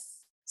 yes.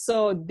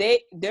 So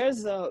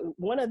there's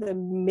one of the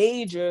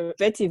major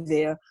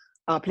vetiver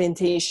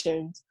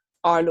plantations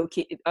are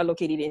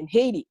located in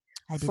Haiti.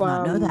 I did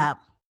not know that.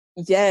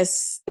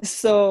 Yes.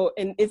 So,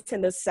 and it's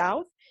in the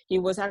south. He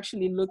was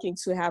actually looking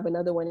to have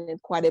another one in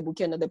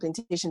Croix-des-Bouquets, another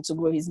plantation, to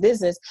grow his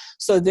business.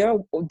 So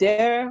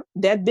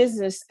that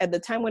business, at the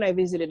time when I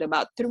visited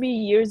about 3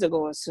 years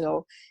ago or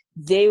so,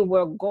 they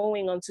were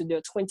going on to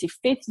their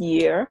 25th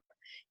year,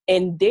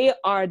 and they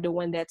are the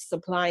one that's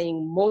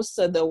supplying most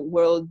of the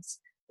world's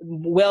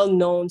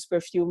well-known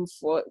perfume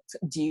for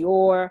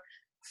Dior,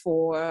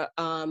 for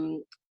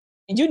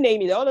you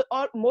name it.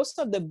 Most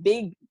of the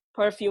big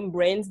perfume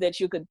brands that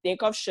you could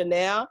think of,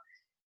 Chanel,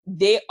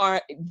 they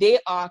are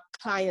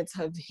clients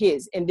of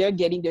his, and they're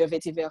getting their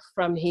vetiver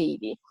from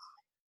Haiti.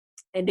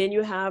 And then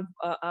you have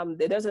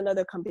there's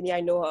another company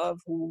I know of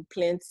who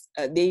plants.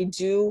 They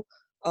do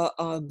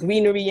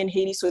greenery in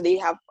Haiti, so they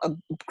have a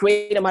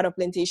great amount of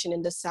plantation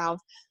in the south.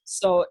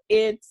 So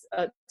it's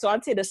so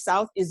I'd say the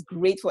south is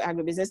great for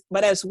agribusiness,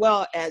 but as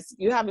well as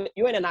you're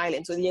in an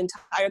island, so the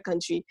entire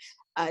country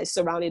is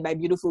surrounded by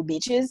beautiful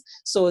beaches.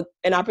 So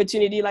an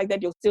opportunity like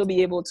that, you'll still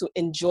be able to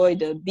enjoy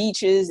the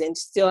beaches and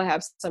still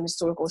have some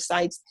historical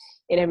sites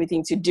and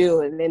everything to do.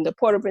 And then the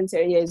Port-au-Prince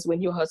area is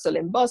when you hustle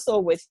and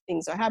bustle, where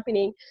things are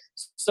happening.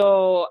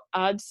 So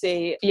I'd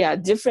say, yeah,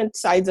 different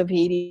sides of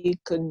Haiti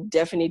could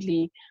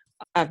definitely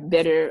have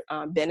better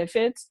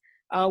benefits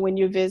when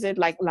you visit.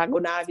 Like La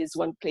Gonave is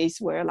one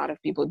place where a lot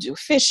of people do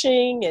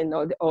fishing, and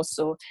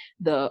also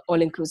the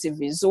all-inclusive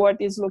resort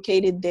is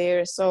located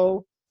there.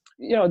 So,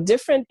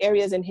 different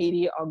areas in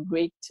Haiti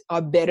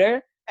are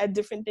better at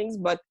different things,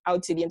 but I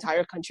would say the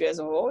entire country as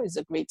a whole is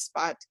a great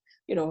spot,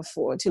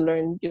 to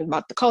learn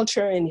about the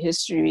culture and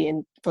history,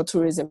 and for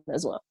tourism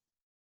as well.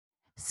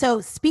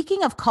 So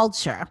speaking of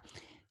culture,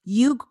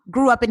 you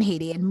grew up in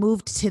Haiti and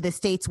moved to the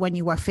States when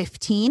you were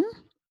 15.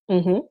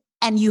 Mm-hmm.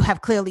 And you have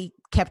clearly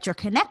kept your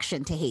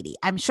connection to Haiti.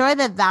 I'm sure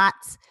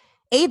that's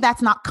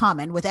not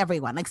common with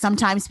everyone. Like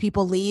sometimes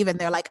people leave and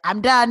they're like,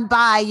 I'm done,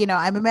 bye,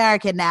 I'm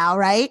American now,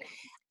 right?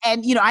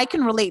 And, I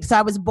can relate. So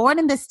I was born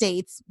in the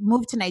States,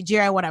 moved to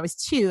Nigeria when I was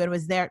 2, and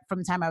was there from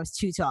the time I was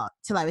 2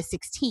 till I was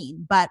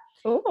 16. But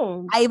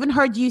I even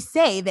heard you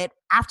say that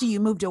after you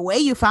moved away,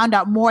 you found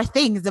out more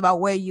things about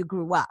where you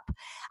grew up.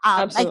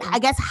 Absolutely. I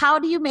guess, how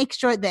do you make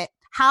sure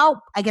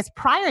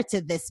prior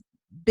to this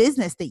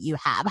business that you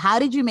have, how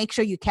did you make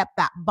sure you kept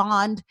that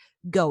bond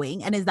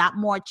going? And is that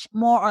more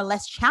or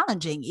less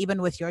challenging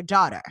even with your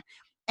daughter?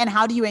 And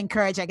how do you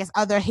encourage, I guess,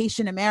 other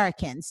Haitian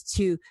Americans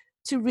to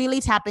really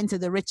tap into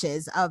the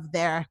riches of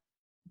their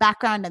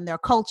background and their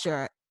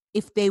culture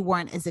if they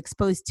weren't as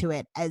exposed to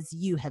it as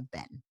you have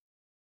been?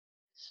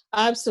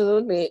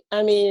 Absolutely.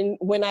 I mean,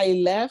 when I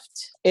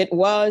left, it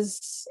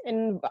was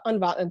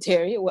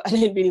involuntary. I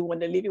didn't really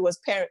want to leave. It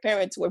was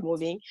parents were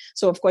moving.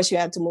 So of course you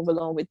had to move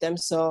along with them.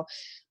 So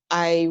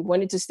I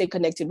wanted to stay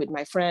connected with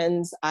my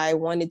friends. I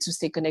wanted to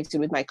stay connected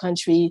with my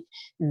country.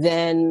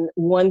 Then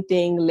one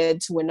thing led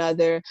to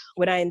another.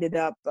 When I ended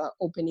up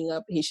opening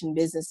up Haitian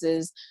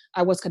businesses,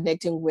 I was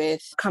connecting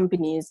with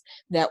companies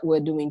that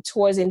were doing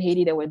tours in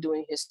Haiti, that were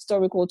doing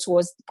historical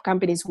tours,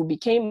 companies who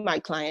became my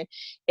client.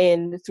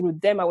 And through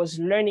them, I was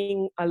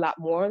learning a lot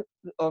more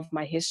of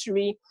my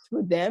history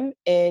through them.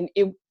 And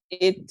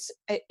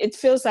it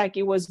feels like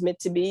it was meant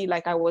to be,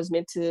 like I was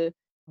meant to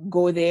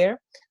go there.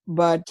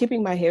 But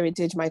keeping my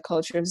heritage, my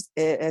culture,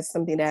 is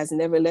something that has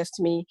never left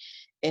me.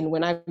 And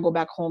when I go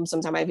back home,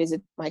 sometimes I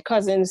visit my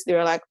cousins,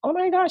 they're like, oh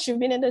my gosh, you've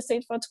been in the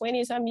States for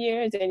 20 some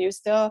years and you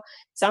still,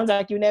 sounds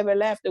like you never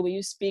left the way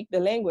you speak the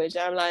language.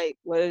 I'm like,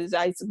 was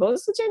I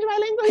supposed to change my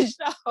language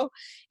now?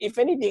 If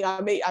anything,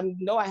 I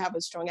know I have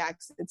a strong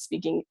accent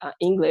speaking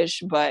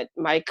English, but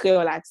my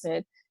Creole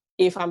accent,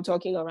 if I'm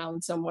talking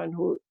around someone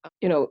who,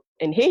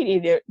 in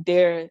Haiti,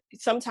 they're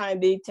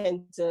sometimes they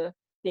tend to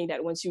think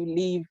that once you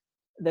leave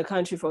the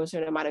country for a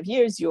certain amount of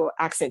years, your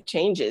accent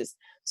changes.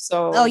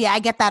 So, oh yeah, I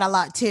get that a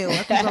lot too.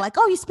 People are like,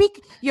 "Oh, you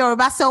speak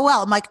Yoruba so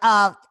well." I'm like,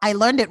 I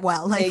learned it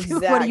well. Like,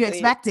 exactly. What are you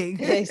expecting?"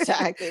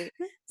 Exactly.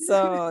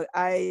 So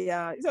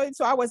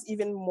so I was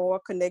even more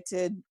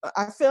connected.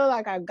 I feel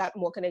like I got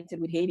more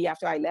connected with Haiti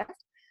after I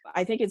left.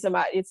 I think it's a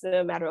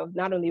matter of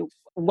not only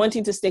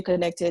wanting to stay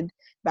connected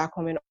back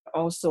home and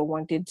also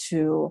wanting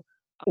to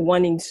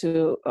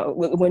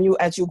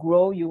as you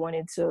grow, you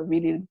wanted to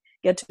really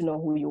get to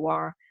know who you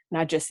are,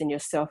 not just in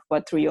yourself,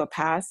 but through your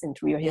past and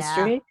through your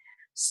history.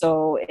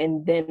 So,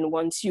 and then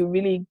once you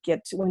really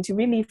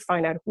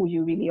find out who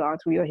you really are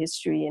through your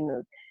history,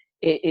 and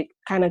it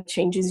kind of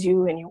changes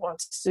you, and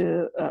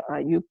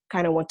you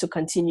kind of want to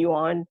continue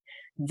on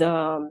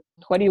the,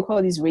 what do you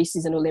call these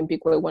races in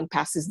Olympic where one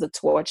passes the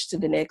torch to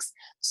the next.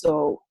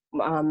 So,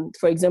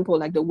 for example,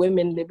 like the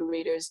women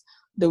liberators,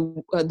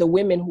 the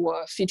women who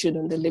are featured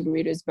on the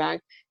Liberators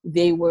back,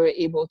 they were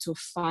able to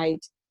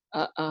fight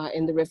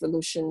in the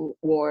Revolution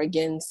War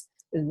against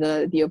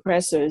the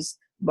oppressors.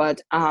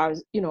 But our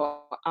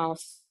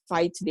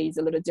fight today is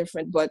a little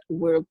different, but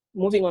we're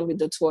moving on with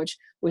the torch.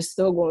 We're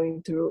still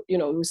going through,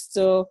 we're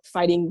still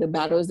fighting the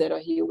battles that are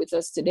here with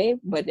us today,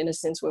 but in a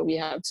sense where we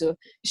have to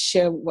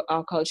share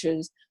our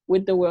cultures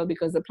with the world,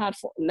 because the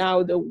platform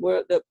now, the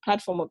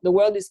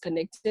world is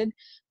connected,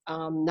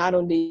 not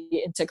only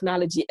in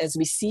technology as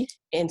we see,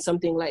 and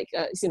something like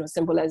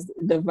simple as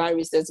the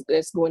virus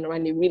that's going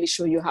around. They really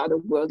show you how the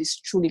world is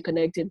truly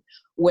connected.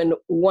 When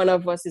one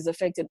of us is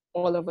affected,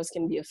 all of us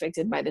can be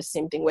affected by the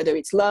same thing, whether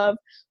it's love,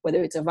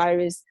 whether it's a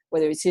virus,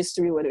 whether it's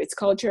history, whether it's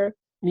culture,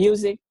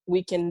 music,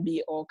 we can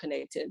be all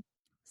connected.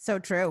 So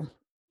true.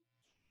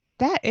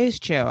 That is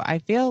true. I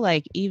feel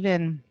like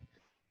even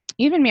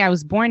me, I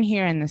was born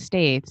here in the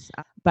States,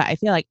 but I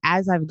feel like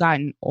as I've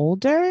gotten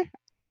older,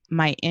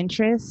 my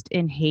interest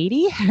in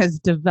Haiti has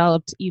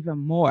developed even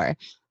more,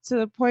 to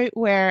the point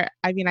where,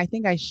 I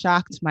think I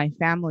shocked my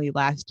family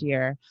last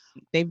year.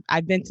 They're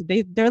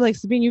like,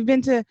 Sabine, you've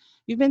been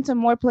to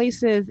more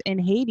places in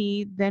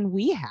Haiti than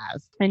we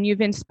have. And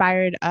you've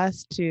inspired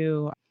us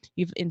to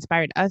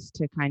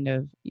kind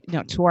of,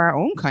 to our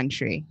own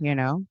country,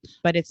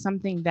 but it's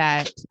something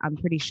that I'm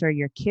pretty sure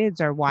your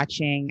kids are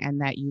watching, and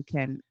that you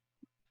can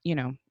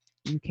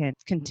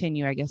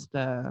continue, I guess,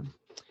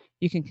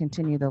 you can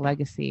continue the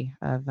legacy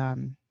of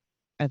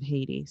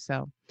Haiti.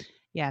 So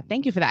yeah,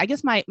 thank you for that. I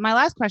guess my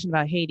last question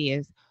about Haiti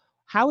is,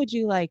 how would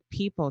you like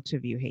people to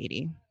view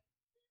Haiti?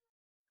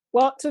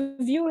 Well, to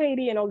view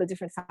Haiti in all the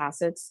different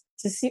facets,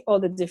 to see all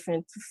the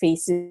different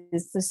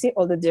faces, to see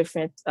all the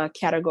different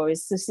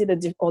categories, to see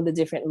all the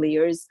different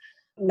layers,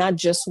 not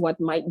just what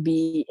might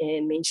be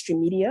in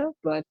mainstream media,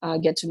 but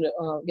get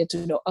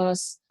to know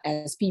us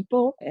as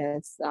people,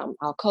 as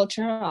our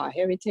culture, our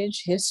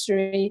heritage,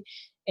 history.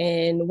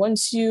 And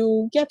once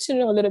you get to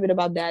know a little bit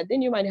about that,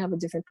 then you might have a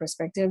different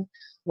perspective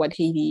what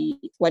Haiti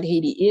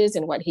is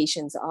and what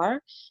Haitians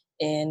are.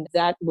 And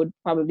that would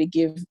probably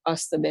give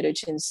us the better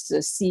chance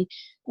to see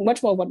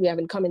much more of what we have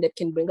in common that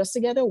can bring us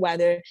together,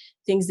 rather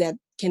things that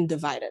can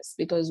divide us.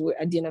 Because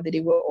at the end of the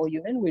day, we're all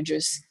human. We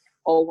just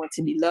all want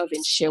to be loved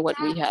and share what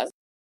we have.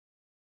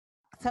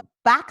 So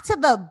back to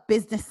the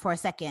business for a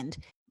second.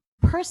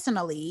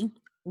 Personally,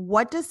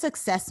 what does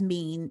success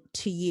mean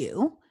to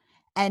you?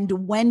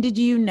 And when did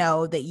you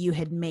know that you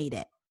had made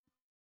it?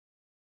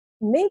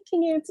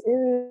 Making it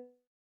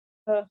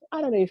is,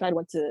 I don't know if I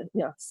want to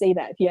say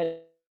that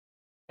yet.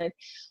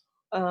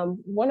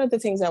 One of the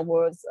things that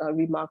was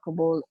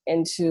remarkable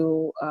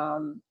into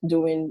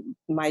doing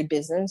my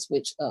business,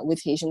 which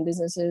with Haitian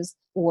businesses,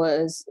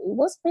 was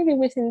maybe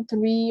within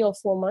 3 or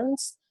 4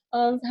 months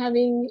of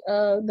having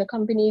the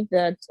company,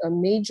 that a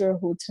major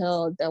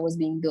hotel that was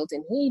being built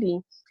in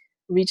Haiti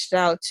reached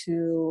out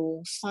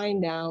to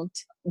find out.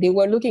 They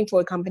were looking for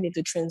a company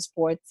to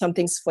transport some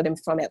things for them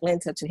from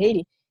Atlanta to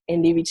Haiti,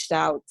 and they reached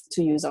out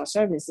to use our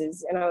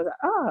services. And I was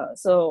like,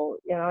 so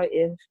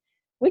if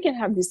we can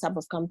have this type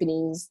of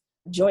companies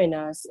join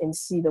us and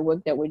see the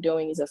work that we're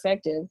doing is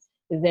effective,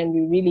 then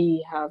we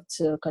really have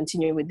to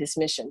continue with this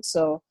mission.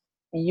 So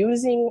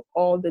using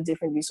all the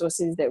different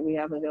resources that we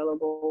have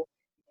available,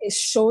 it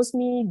shows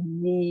me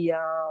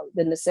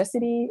the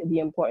necessity, the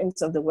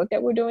importance of the work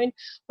that we're doing,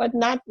 but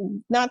not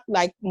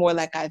like more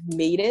like I've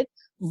made it,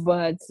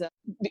 but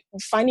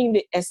finding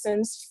the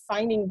essence,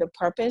 finding the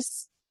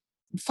purpose.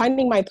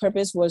 Finding my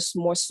purpose was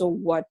more so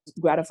what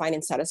gratifying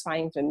and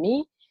satisfying for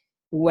me,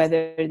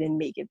 rather than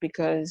make it.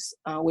 Because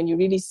when you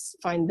really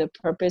find the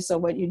purpose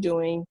of what you're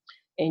doing,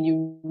 and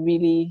you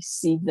really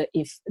see the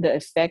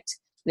effect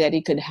that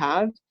it could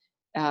have,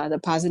 the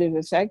positive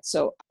effect.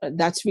 So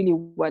that's really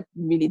what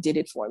really did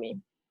it for me.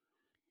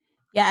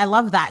 Yeah, I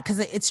love that because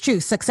it's true.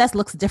 Success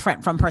looks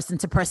different from person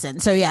to person.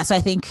 So yeah, so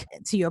I think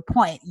to your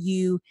point,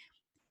 you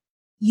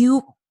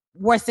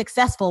were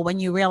successful when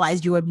you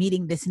realized you were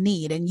meeting this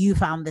need and you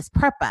found this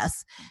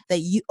purpose that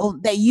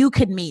you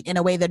could meet in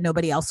a way that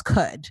nobody else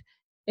could.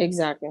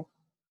 Exactly.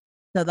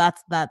 So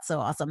that's so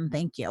awesome.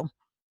 Thank you.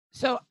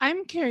 So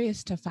I'm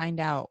curious to find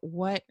out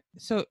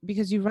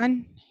because you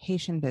run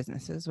Haitian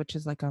Businesses, which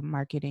is like a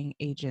marketing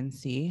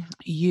agency,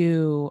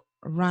 you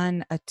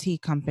run a tea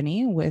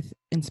company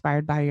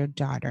inspired by your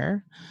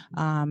daughter,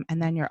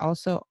 and then you're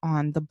also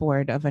on the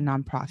board of a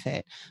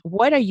nonprofit.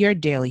 What are your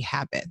daily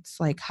habits?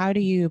 Like, how do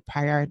you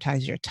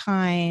prioritize your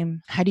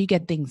time? How do you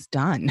get things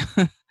done?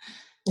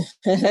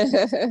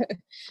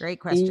 Great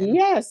question.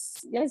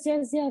 Yes.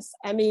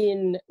 I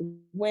mean,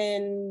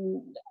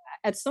 when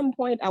at some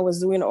point I was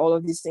doing all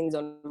of these things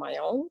on my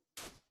own,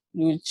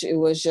 which it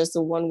was just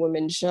a one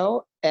woman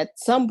show at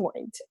some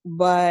point,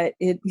 but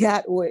it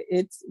got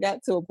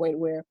to a point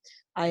where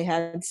I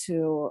had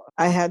to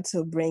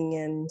bring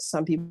in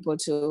some people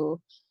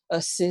to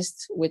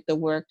assist with the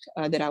work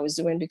that I was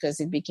doing, because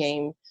it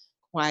became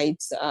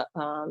quite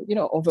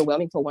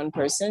overwhelming for one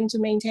person to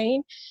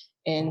maintain.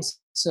 And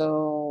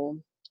so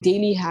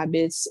daily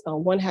habits,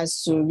 one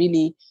has to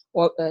really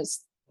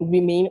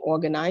remain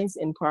organized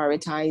and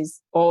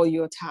prioritize all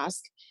your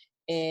tasks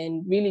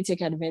and really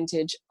take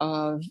advantage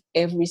of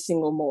every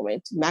single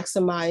moment.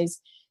 Maximize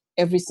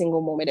every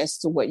single moment as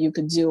to what you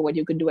could do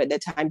at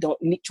that time.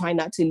 Try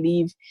not to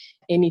leave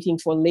anything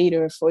for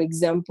later. For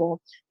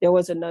example, there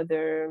was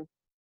another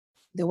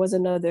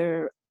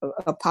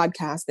a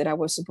podcast that I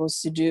was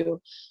supposed to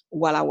do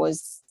while I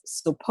was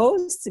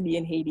supposed to be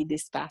in Haiti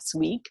this past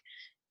week.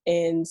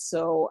 And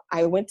so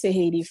I went to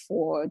Haiti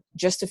for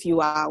just a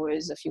few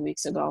hours a few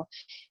weeks ago.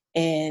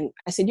 And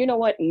I said, you know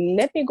what,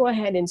 let me go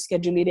ahead and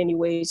schedule it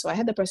anyway. So I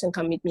had the person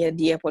come meet me at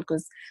the airport,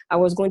 because I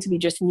was going to be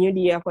just near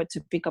the airport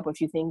to pick up a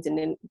few things and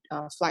then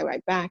fly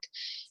right back.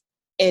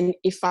 And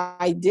if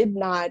I did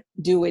not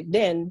do it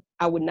then,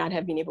 I would not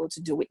have been able to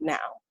do it now.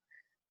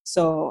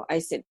 So I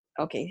said,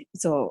 okay,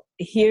 so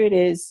here it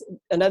is,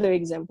 another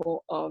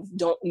example of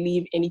don't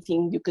leave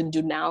anything you can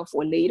do now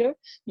for later,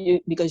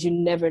 because you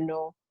never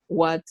know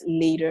what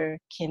later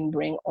can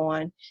bring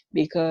on.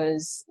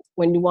 Because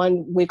when you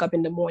wake up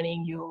in the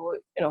morning, you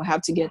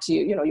have to get to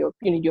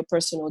your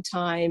personal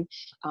time,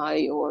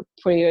 your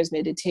prayers,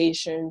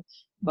 meditation,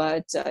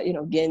 but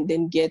again,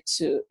 then get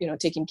to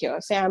taking care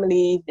of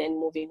family, then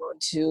moving on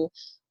to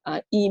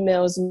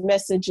emails,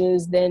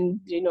 messages, then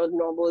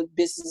normal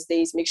business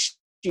days. Make sure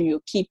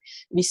you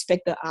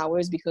respect the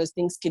hours, because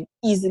things can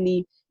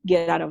easily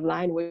get out of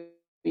line where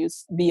you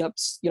be up,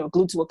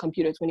 glued to a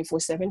computer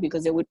 24/7,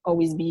 because there would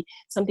always be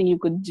something you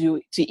could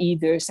do to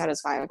either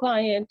satisfy a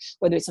client,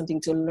 whether it's something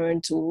to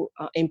learn to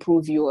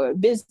improve your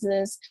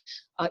business.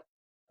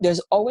 There's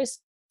always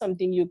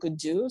something you could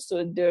do. So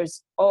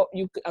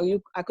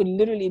I could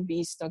literally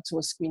be stuck to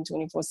a screen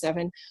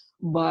 24/7.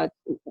 But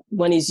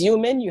one is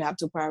human. You have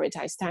to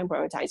prioritize time,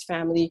 prioritize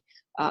family,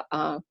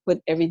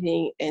 put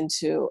everything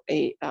into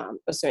a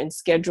certain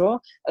schedule.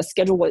 A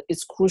schedule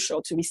is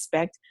crucial to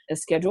respect a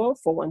schedule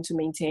for one to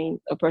maintain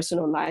a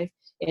personal life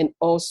and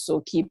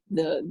also keep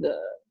the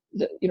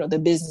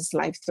business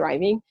life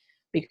thriving,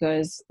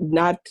 because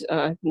not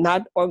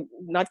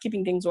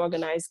keeping things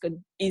organized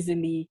could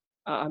easily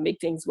make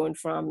things going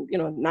from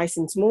nice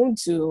and smooth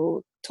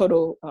to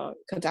total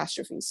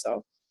catastrophe.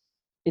 So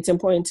it's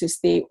important to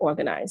stay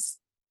organized.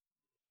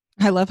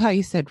 I love how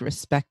you said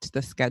respect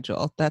the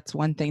schedule. That's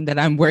one thing that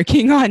I'm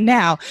working on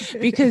now,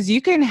 because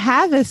you can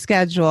have a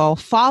schedule,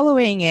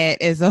 following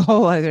it is a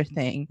whole other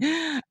thing.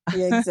 Yeah,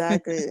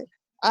 exactly.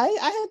 I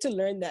had to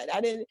learn that.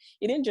 It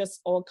didn't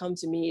just all come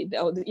to me.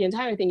 The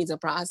entire thing is a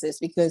process,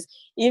 because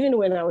even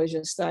when I was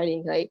just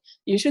starting, like,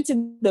 you should see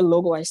the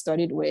logo I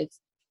started with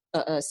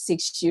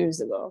 6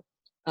 years ago.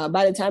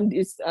 By the time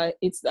it's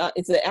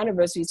the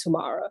anniversary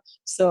tomorrow.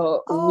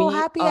 So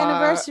happy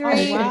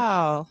anniversary. Oh,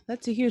 wow.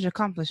 That's a huge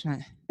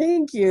accomplishment.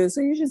 Thank you.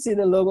 So you should see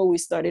the logo we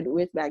started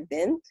with back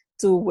then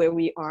to where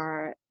we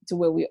are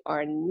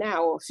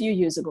now. A few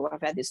years ago,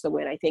 I've had this logo,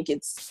 and I think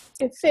it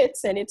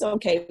fits, and it's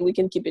okay. We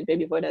can keep it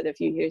maybe for another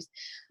few years.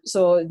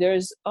 So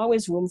there's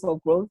always room for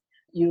growth.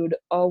 You'd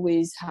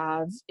always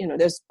have,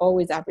 there's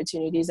always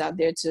opportunities out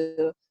there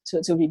to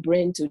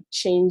rebrand, to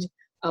change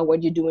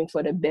what you're doing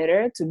for the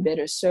better, to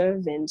better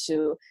serve, and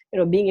to,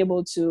 being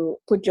able to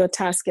put your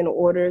task in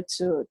order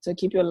to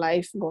keep your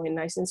life going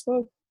nice and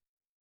smooth.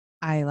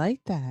 I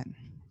like that.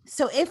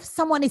 So if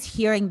someone is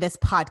hearing this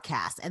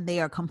podcast and they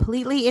are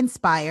completely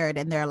inspired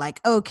and they're like,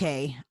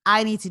 okay,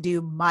 I need to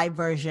do my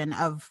version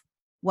of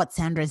what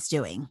Sandra's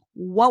doing,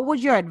 what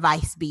would your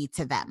advice be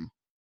to them?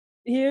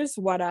 Here's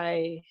what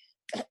I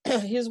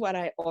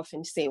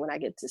often say when I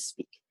get to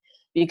speak,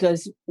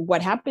 because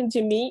what happened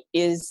to me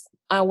is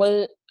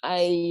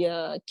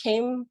I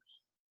came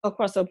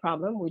across a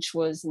problem, which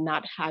was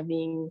not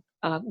having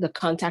the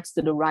contacts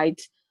to the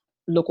right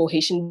local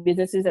Haitian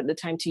businesses at the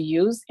time to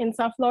use in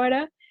South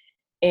Florida.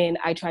 And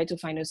I tried to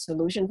find a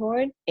solution for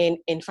it. And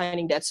in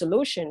finding that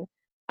solution,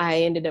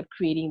 I ended up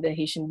creating the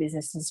Haitian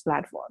Businesses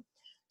platform.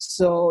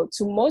 So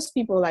to most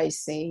people, I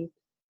say,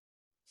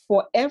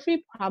 for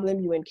every problem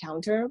you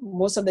encounter,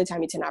 most of the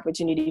time it's an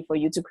opportunity for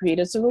you to create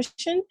a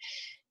solution.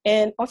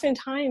 And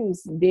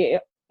oftentimes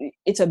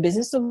it's a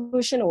business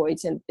solution, or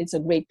it's a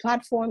great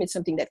platform. It's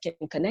something that can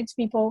connect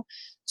people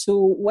to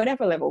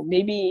whatever level.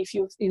 Maybe if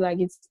you feel like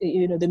it's,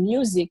 the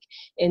music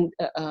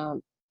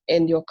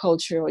and your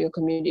culture or your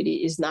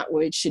community is not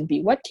where it should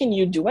be, what can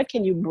you do? What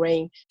can you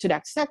bring to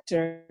that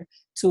sector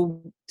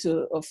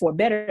for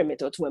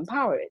betterment or to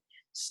empower it?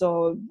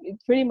 So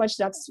pretty much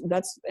that's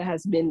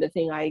has been the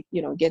thing I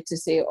get to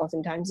say.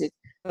 Oftentimes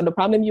the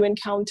problem you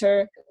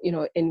encounter,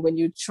 and when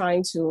you're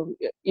trying to,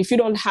 if you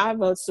don't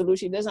have a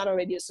solution, there's not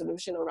already a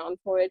solution around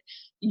for it,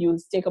 you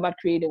think about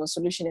creating a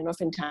solution, and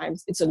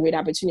oftentimes it's a great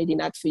opportunity,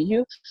 not for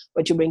you,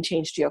 but you bring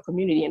change to your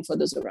community and for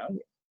those around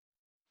you.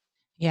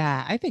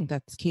 Yeah, I think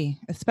that's key,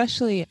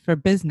 especially for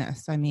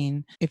business. I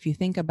mean, if you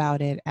think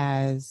about it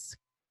as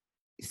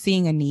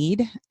seeing a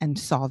need and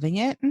solving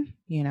it,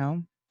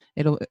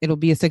 it'll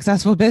be a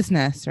successful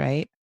business,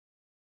 right?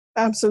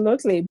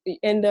 Absolutely.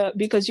 And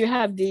because you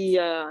have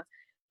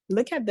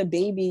look at the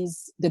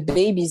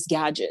babies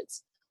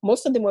gadgets.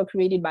 Most of them were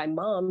created by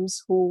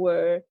moms who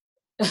were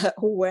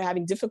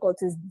having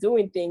difficulties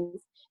doing things,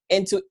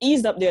 and to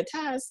ease up their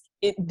task,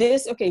 if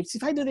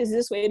I do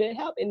this way, it'll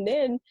help. And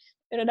then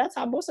that's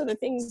how most of the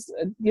things,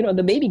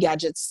 the baby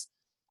gadgets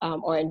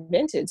are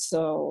invented.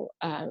 So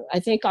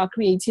I think our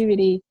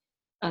creativity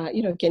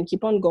can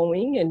keep on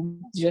going in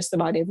just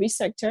about every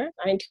sector.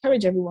 I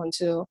encourage everyone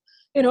to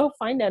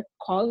find that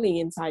calling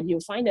inside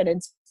you, find that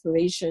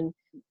inspiration,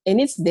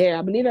 and it's there.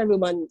 I believe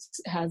everyone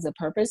has a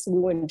purpose. We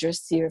weren't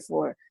just here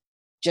for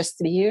just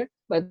to be here,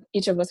 but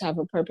each of us have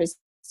a purpose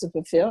to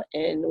fulfill.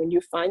 And when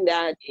you find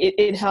that,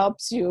 it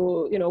helps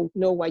you,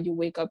 know why you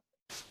wake up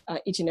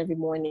each and every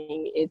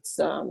morning.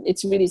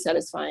 It's really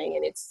satisfying,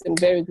 and I'm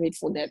very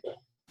grateful that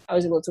I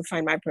was able to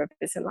find my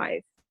purpose in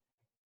life.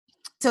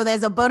 So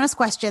there's a bonus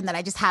question that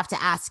I just have to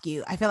ask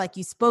you. I feel like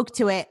you spoke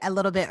to it a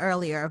little bit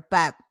earlier,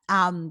 but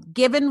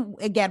given,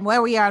 again,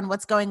 where we are and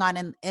what's going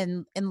on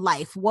in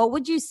life, what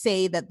would you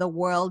say that the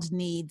world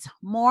needs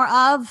more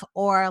of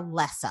or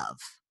less of?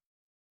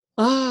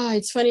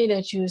 It's funny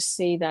that you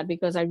say that,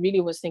 because I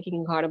really was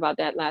thinking hard about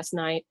that last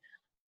night.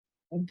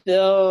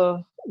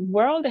 The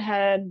world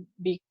had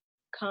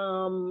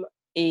become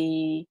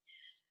a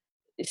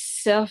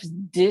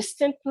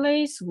self-distant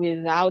place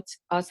without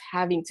us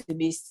having to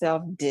be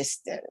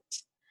self-distant.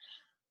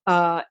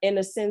 In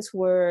a sense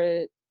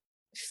where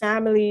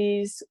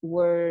families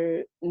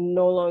were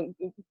no longer,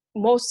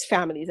 most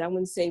families, I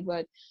wouldn't say,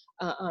 but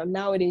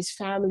nowadays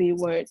family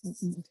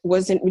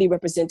wasn't really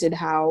represented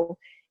how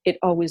it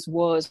always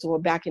was, or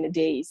back in the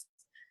days,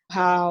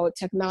 how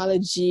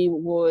technology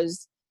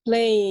was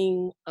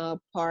playing a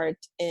part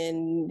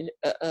in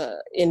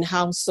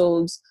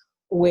households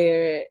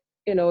where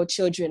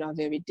children are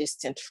very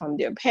distant from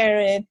their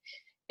parent.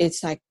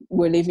 It's like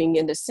we're living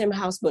in the same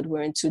house, but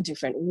we're in two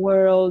different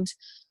worlds.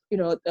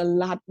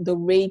 The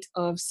rate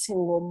of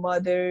single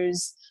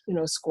mothers,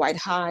 is quite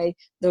high.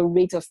 The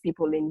rate of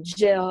people in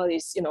jail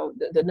is,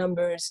 the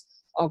numbers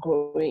are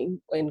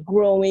growing and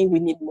growing. We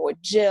need more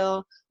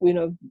jail,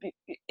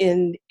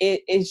 and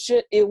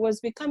it was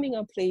becoming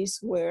a place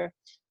where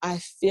I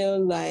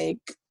feel like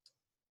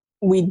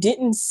we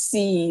didn't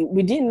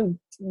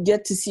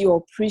get to see or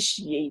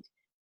appreciate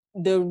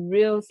the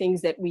real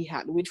things that we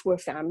had, which were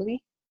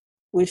family,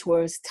 which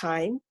was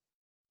time.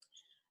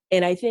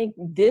 And I think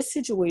this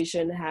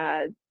situation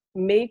had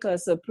made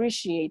us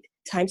appreciate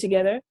time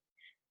together.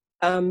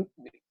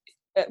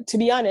 To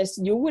be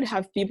honest, you would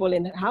have people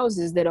in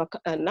houses that are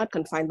not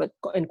confined, but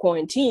in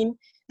quarantine,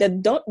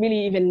 that don't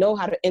really even know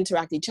how to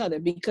interact each other,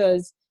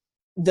 because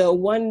the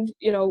one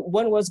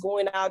was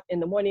going out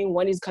in the morning,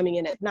 one is coming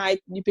in at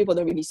night. People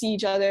don't really see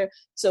each other.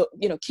 So,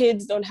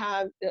 kids don't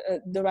have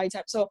the right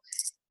time. So,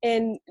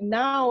 and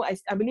now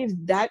I believe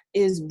that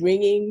is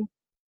bringing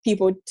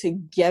people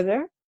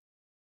together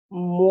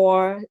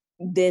more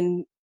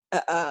than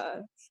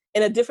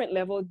in a different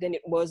level than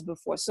it was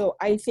before. So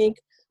I think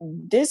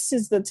this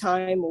is the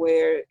time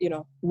where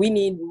we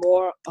need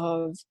more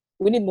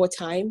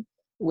time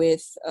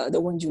with the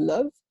ones you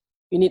love.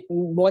 You need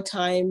more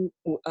time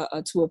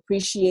to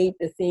appreciate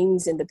the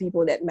things and the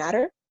people that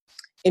matter,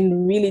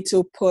 and really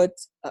to put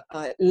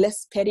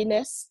less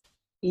pettiness,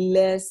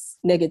 less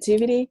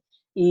negativity,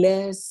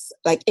 less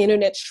like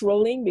internet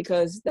trolling,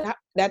 because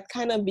that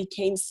kind of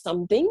became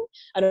something.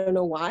 I don't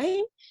know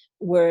why,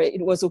 where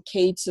it was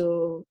okay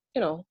to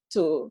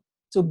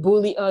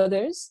bully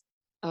others,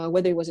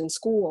 whether it was in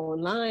school or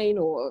online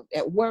or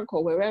at work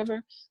or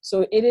wherever.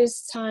 So it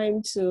is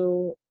time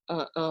to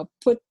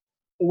put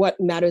what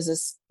matters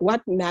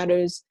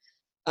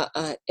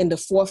in the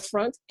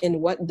forefront,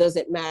 and what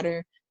doesn't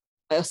matter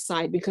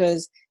aside,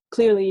 because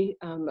clearly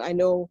I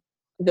know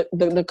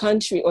the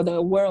country or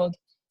the world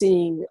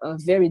seeing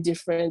very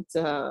different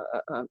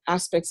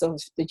aspects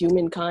of the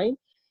humankind,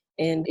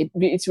 and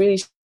it's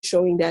really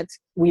showing that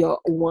we are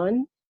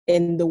one,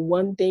 and the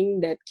one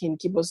thing that can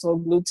keep us all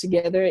glued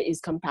together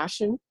is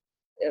compassion,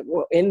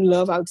 in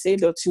love, I would say,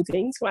 the two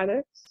things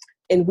rather.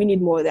 And we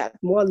need more of that,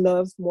 more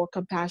love, more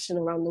compassion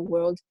around the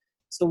world,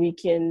 so we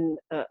can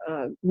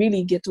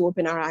really get to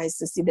open our eyes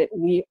to see that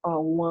we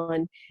are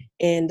one.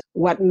 And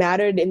what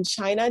mattered in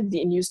China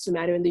didn't used to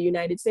matter in the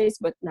United States,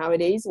 but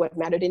nowadays what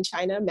mattered in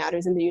China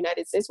matters in the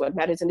United States. What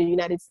matters in the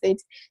United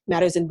States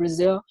matters in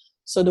Brazil.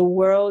 So the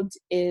world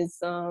is,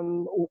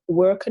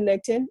 we're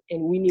connected,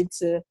 and we need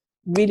to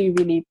really,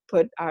 really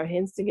put our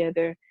hands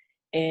together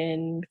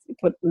and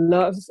put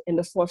love in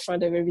the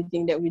forefront of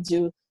everything that we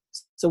do,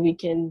 so we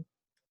can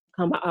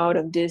come out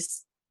of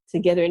this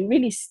together and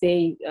really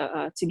stay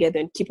together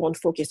and keep on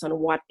focus on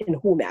what and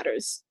who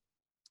matters.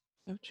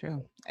 So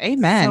true.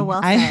 Amen. So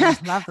well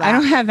said. Love that. I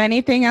don't have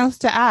anything else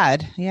to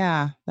add.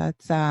 Yeah,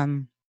 that's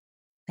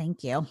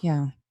thank you.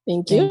 Yeah.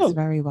 Thank you. Thanks.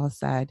 Very well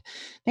said.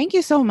 Thank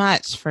you so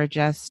much for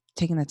just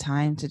taking the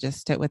time to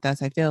just sit with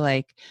us. I feel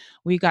like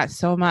we got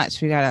so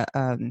much. We got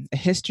a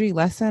history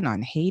lesson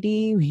on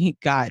Haiti. We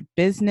got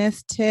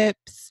business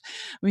tips.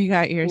 We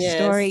got your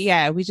story.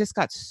 Yeah, we just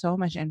got so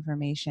much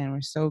information. We're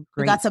so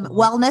grateful. We got some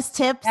wellness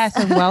tips. Yeah,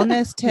 some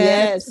wellness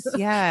tips.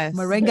 Yes.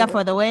 Moringa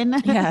for the win.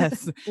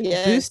 Yes.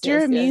 Boost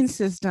your immune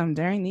system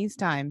during these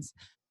times.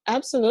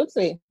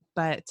 Absolutely.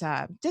 But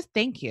just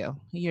thank you.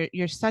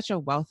 You're such a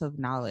wealth of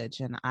knowledge,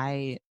 and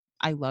I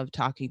love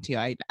talking to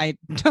you. I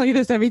tell you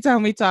this every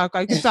time we talk.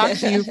 I can talk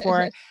to you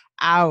for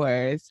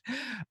hours.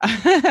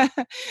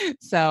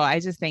 So I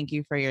just thank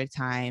you for your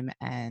time,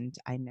 and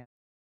I know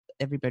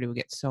everybody will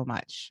get so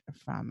much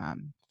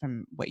from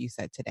what you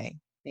said today.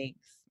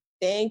 Thanks.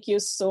 Thank you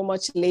so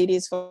much,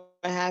 ladies, for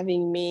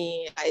having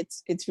me.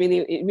 It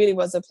really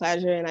was a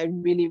pleasure, and I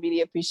really,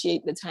 really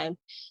appreciate the time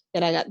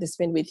that I got to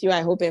spend with you. I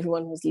hope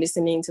everyone who's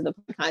listening to the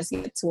podcast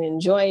get to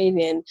enjoy it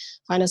and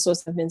find a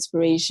source of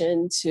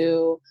inspiration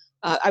to,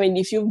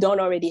 if you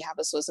don't already have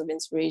a source of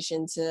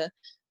inspiration to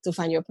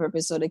find your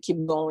purpose or to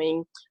keep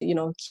going,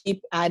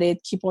 keep at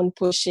it, keep on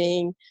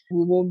pushing.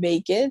 We will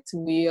make it.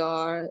 We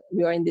are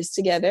in this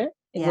together,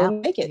 and we'll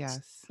make it.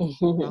 Yes.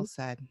 Well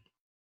said.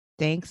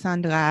 Thanks,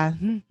 Sandra.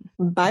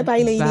 Bye-bye,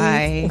 ladies.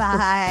 Bye.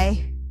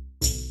 Bye.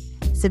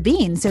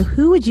 Sabine, so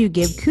who would you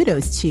give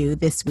kudos to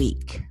this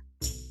week?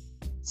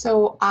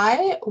 So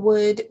I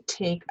would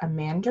take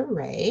Amanda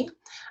Ray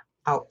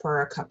out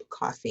for a cup of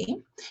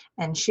coffee.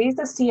 And she's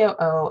the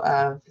COO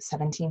of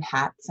 17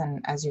 Hats.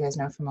 And as you guys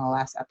know from the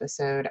last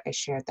episode, I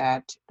shared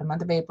that the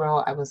month of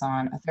April, I was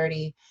on a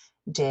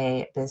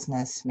 30-day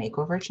business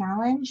makeover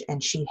challenge,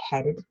 and she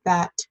headed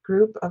that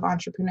group of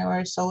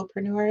entrepreneurs,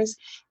 solopreneurs.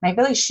 And I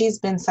feel like she's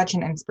been such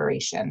an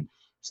inspiration.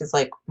 She's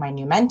like my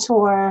new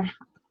mentor,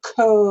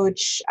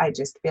 coach. I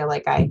just feel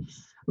like I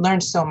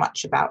learned so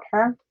much about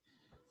her.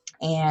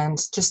 And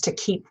just to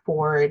keep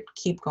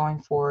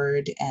going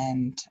forward,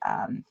 and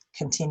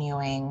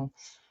continuing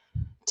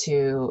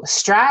to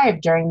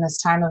strive during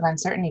this time of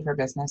uncertainty for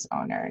business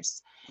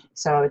owners.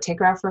 So I would take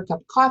her out for a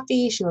cup of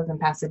coffee. She lives in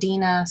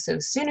Pasadena. So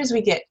as soon as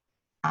we get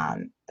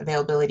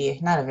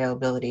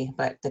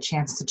but the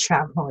chance to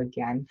travel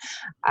again,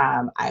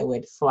 I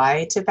would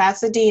fly to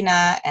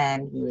Pasadena,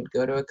 and we would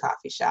go to a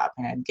coffee shop,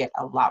 and I'd get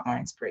a lot more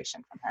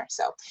inspiration from her.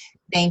 So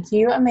thank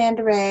you,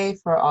 Amanda Ray,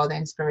 for all the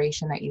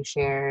inspiration that you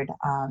shared,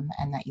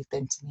 and that you've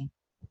been to me.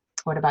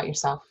 What about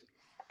yourself?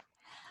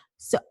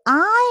 So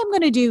I'm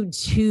going to do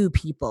two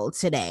people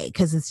today,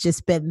 because it's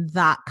just been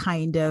that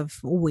kind of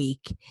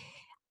week.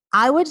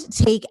 I would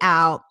take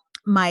out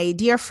my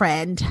dear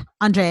friend,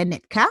 Andrea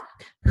Nitka,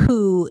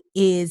 who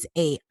is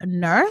a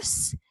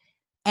nurse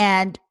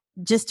and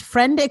just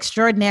friend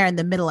extraordinaire in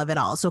the middle of it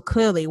all. So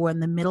clearly we're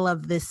in the middle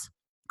of this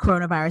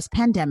coronavirus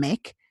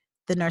pandemic.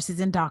 The nurses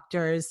and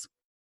doctors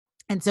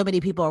and so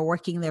many people are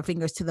working their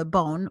fingers to the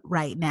bone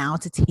right now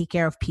to take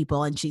care of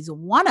people. And she's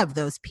one of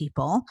those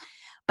people.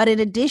 But in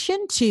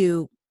addition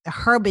to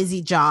her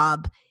busy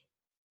job,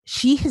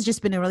 she has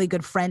just been a really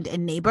good friend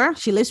and neighbor.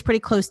 She lives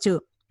pretty close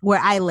to where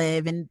I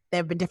live, and there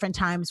have been different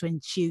times when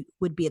she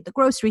would be at the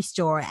grocery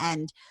store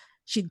and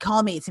she'd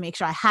call me to make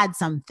sure I had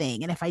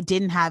something, and if I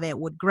didn't have it,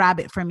 would grab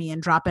it for me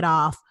and drop it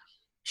off.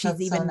 She's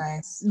even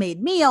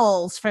made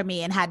meals for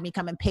me and had me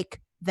come and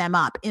pick them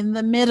up in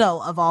the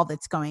middle of all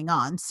that's going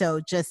on. So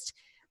just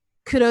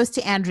kudos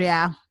to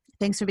Andrea.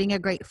 Thanks for being a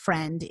great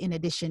friend, in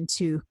addition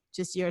to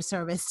just your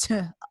service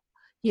to,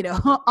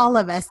 all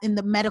of us in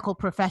the medical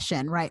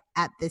profession right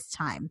at this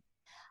time.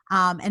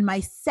 And my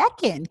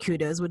second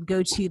kudos would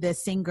go to the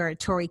singer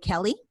Tori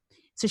Kelly.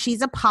 So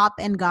she's a pop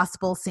and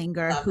gospel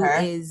singer who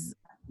is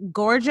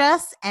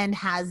gorgeous and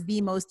has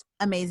the most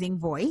amazing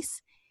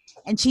voice.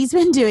 And she's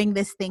been doing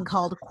this thing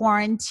called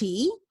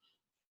Quarantine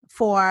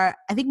for,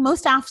 I think,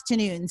 most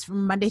afternoons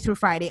from Monday through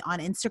Friday on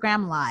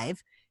Instagram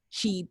Live.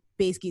 She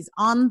basically is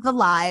on the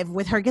live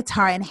with her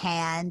guitar in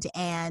hand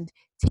and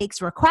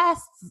takes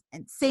requests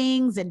and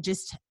sings and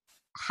just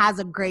has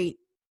a great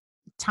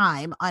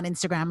time on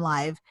Instagram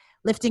Live,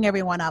 lifting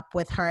everyone up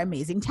with her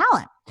amazing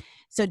talent.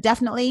 So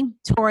definitely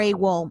Tori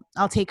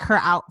I'll take her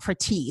out for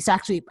tea. So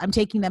actually I'm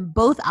taking them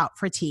both out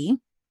for tea.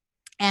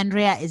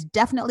 Andrea is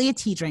definitely a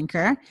tea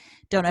drinker.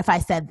 Don't know if I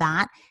said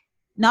that.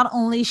 not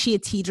only is she a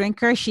tea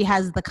drinker, she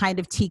has the kind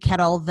of tea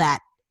kettle that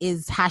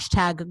is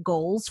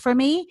 #goals for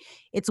me.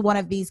 It's one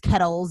of these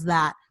kettles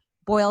that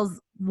boils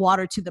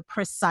water to the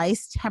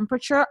precise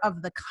temperature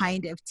of the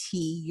kind of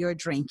tea you're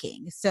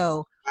drinking.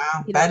 So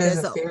wow, that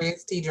is a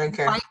serious tea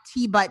drinker. White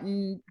tea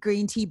button,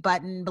 green tea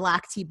button,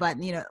 black tea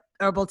button,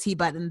 herbal tea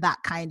button, that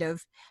kind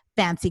of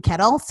fancy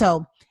kettle.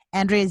 So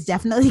Andrea is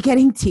definitely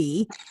getting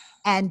tea.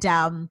 And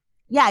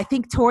I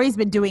think Tori's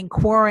been doing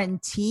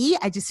quarantine.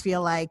 I just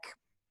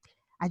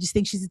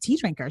think she's a tea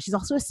drinker. She's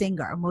also a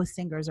singer. Most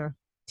singers are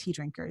tea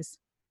drinkers.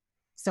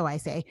 So I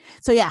say.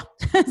 So yeah,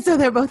 so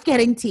they're both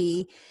getting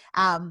tea.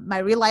 My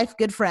real life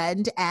good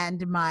friend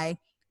and my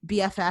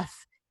BFF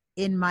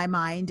in my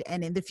mind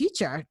and in the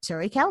future,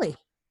 Tori Kelly.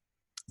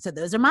 So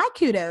those are my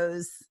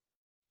kudos.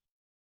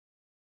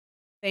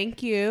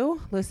 Thank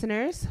you,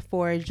 listeners,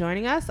 for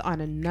joining us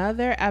on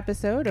another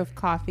episode of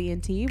Coffee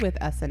and Tea with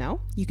SNO.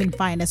 You can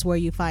find us where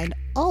you find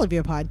all of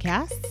your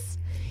podcasts.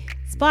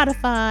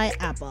 Spotify,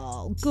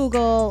 Apple,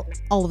 Google,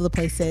 all of the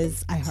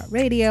places,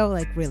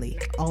 iHeartRadio, really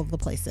all of the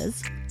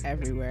places.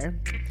 Everywhere.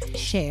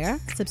 Share,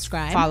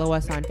 subscribe. Follow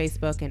us on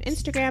Facebook and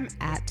Instagram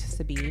at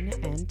Sabine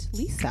and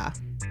Lisa.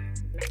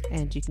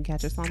 And you can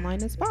catch us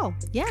online as well.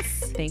 Yes.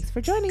 Thanks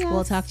for joining us.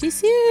 We'll talk to you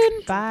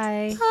soon.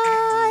 Bye.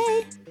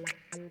 Bye.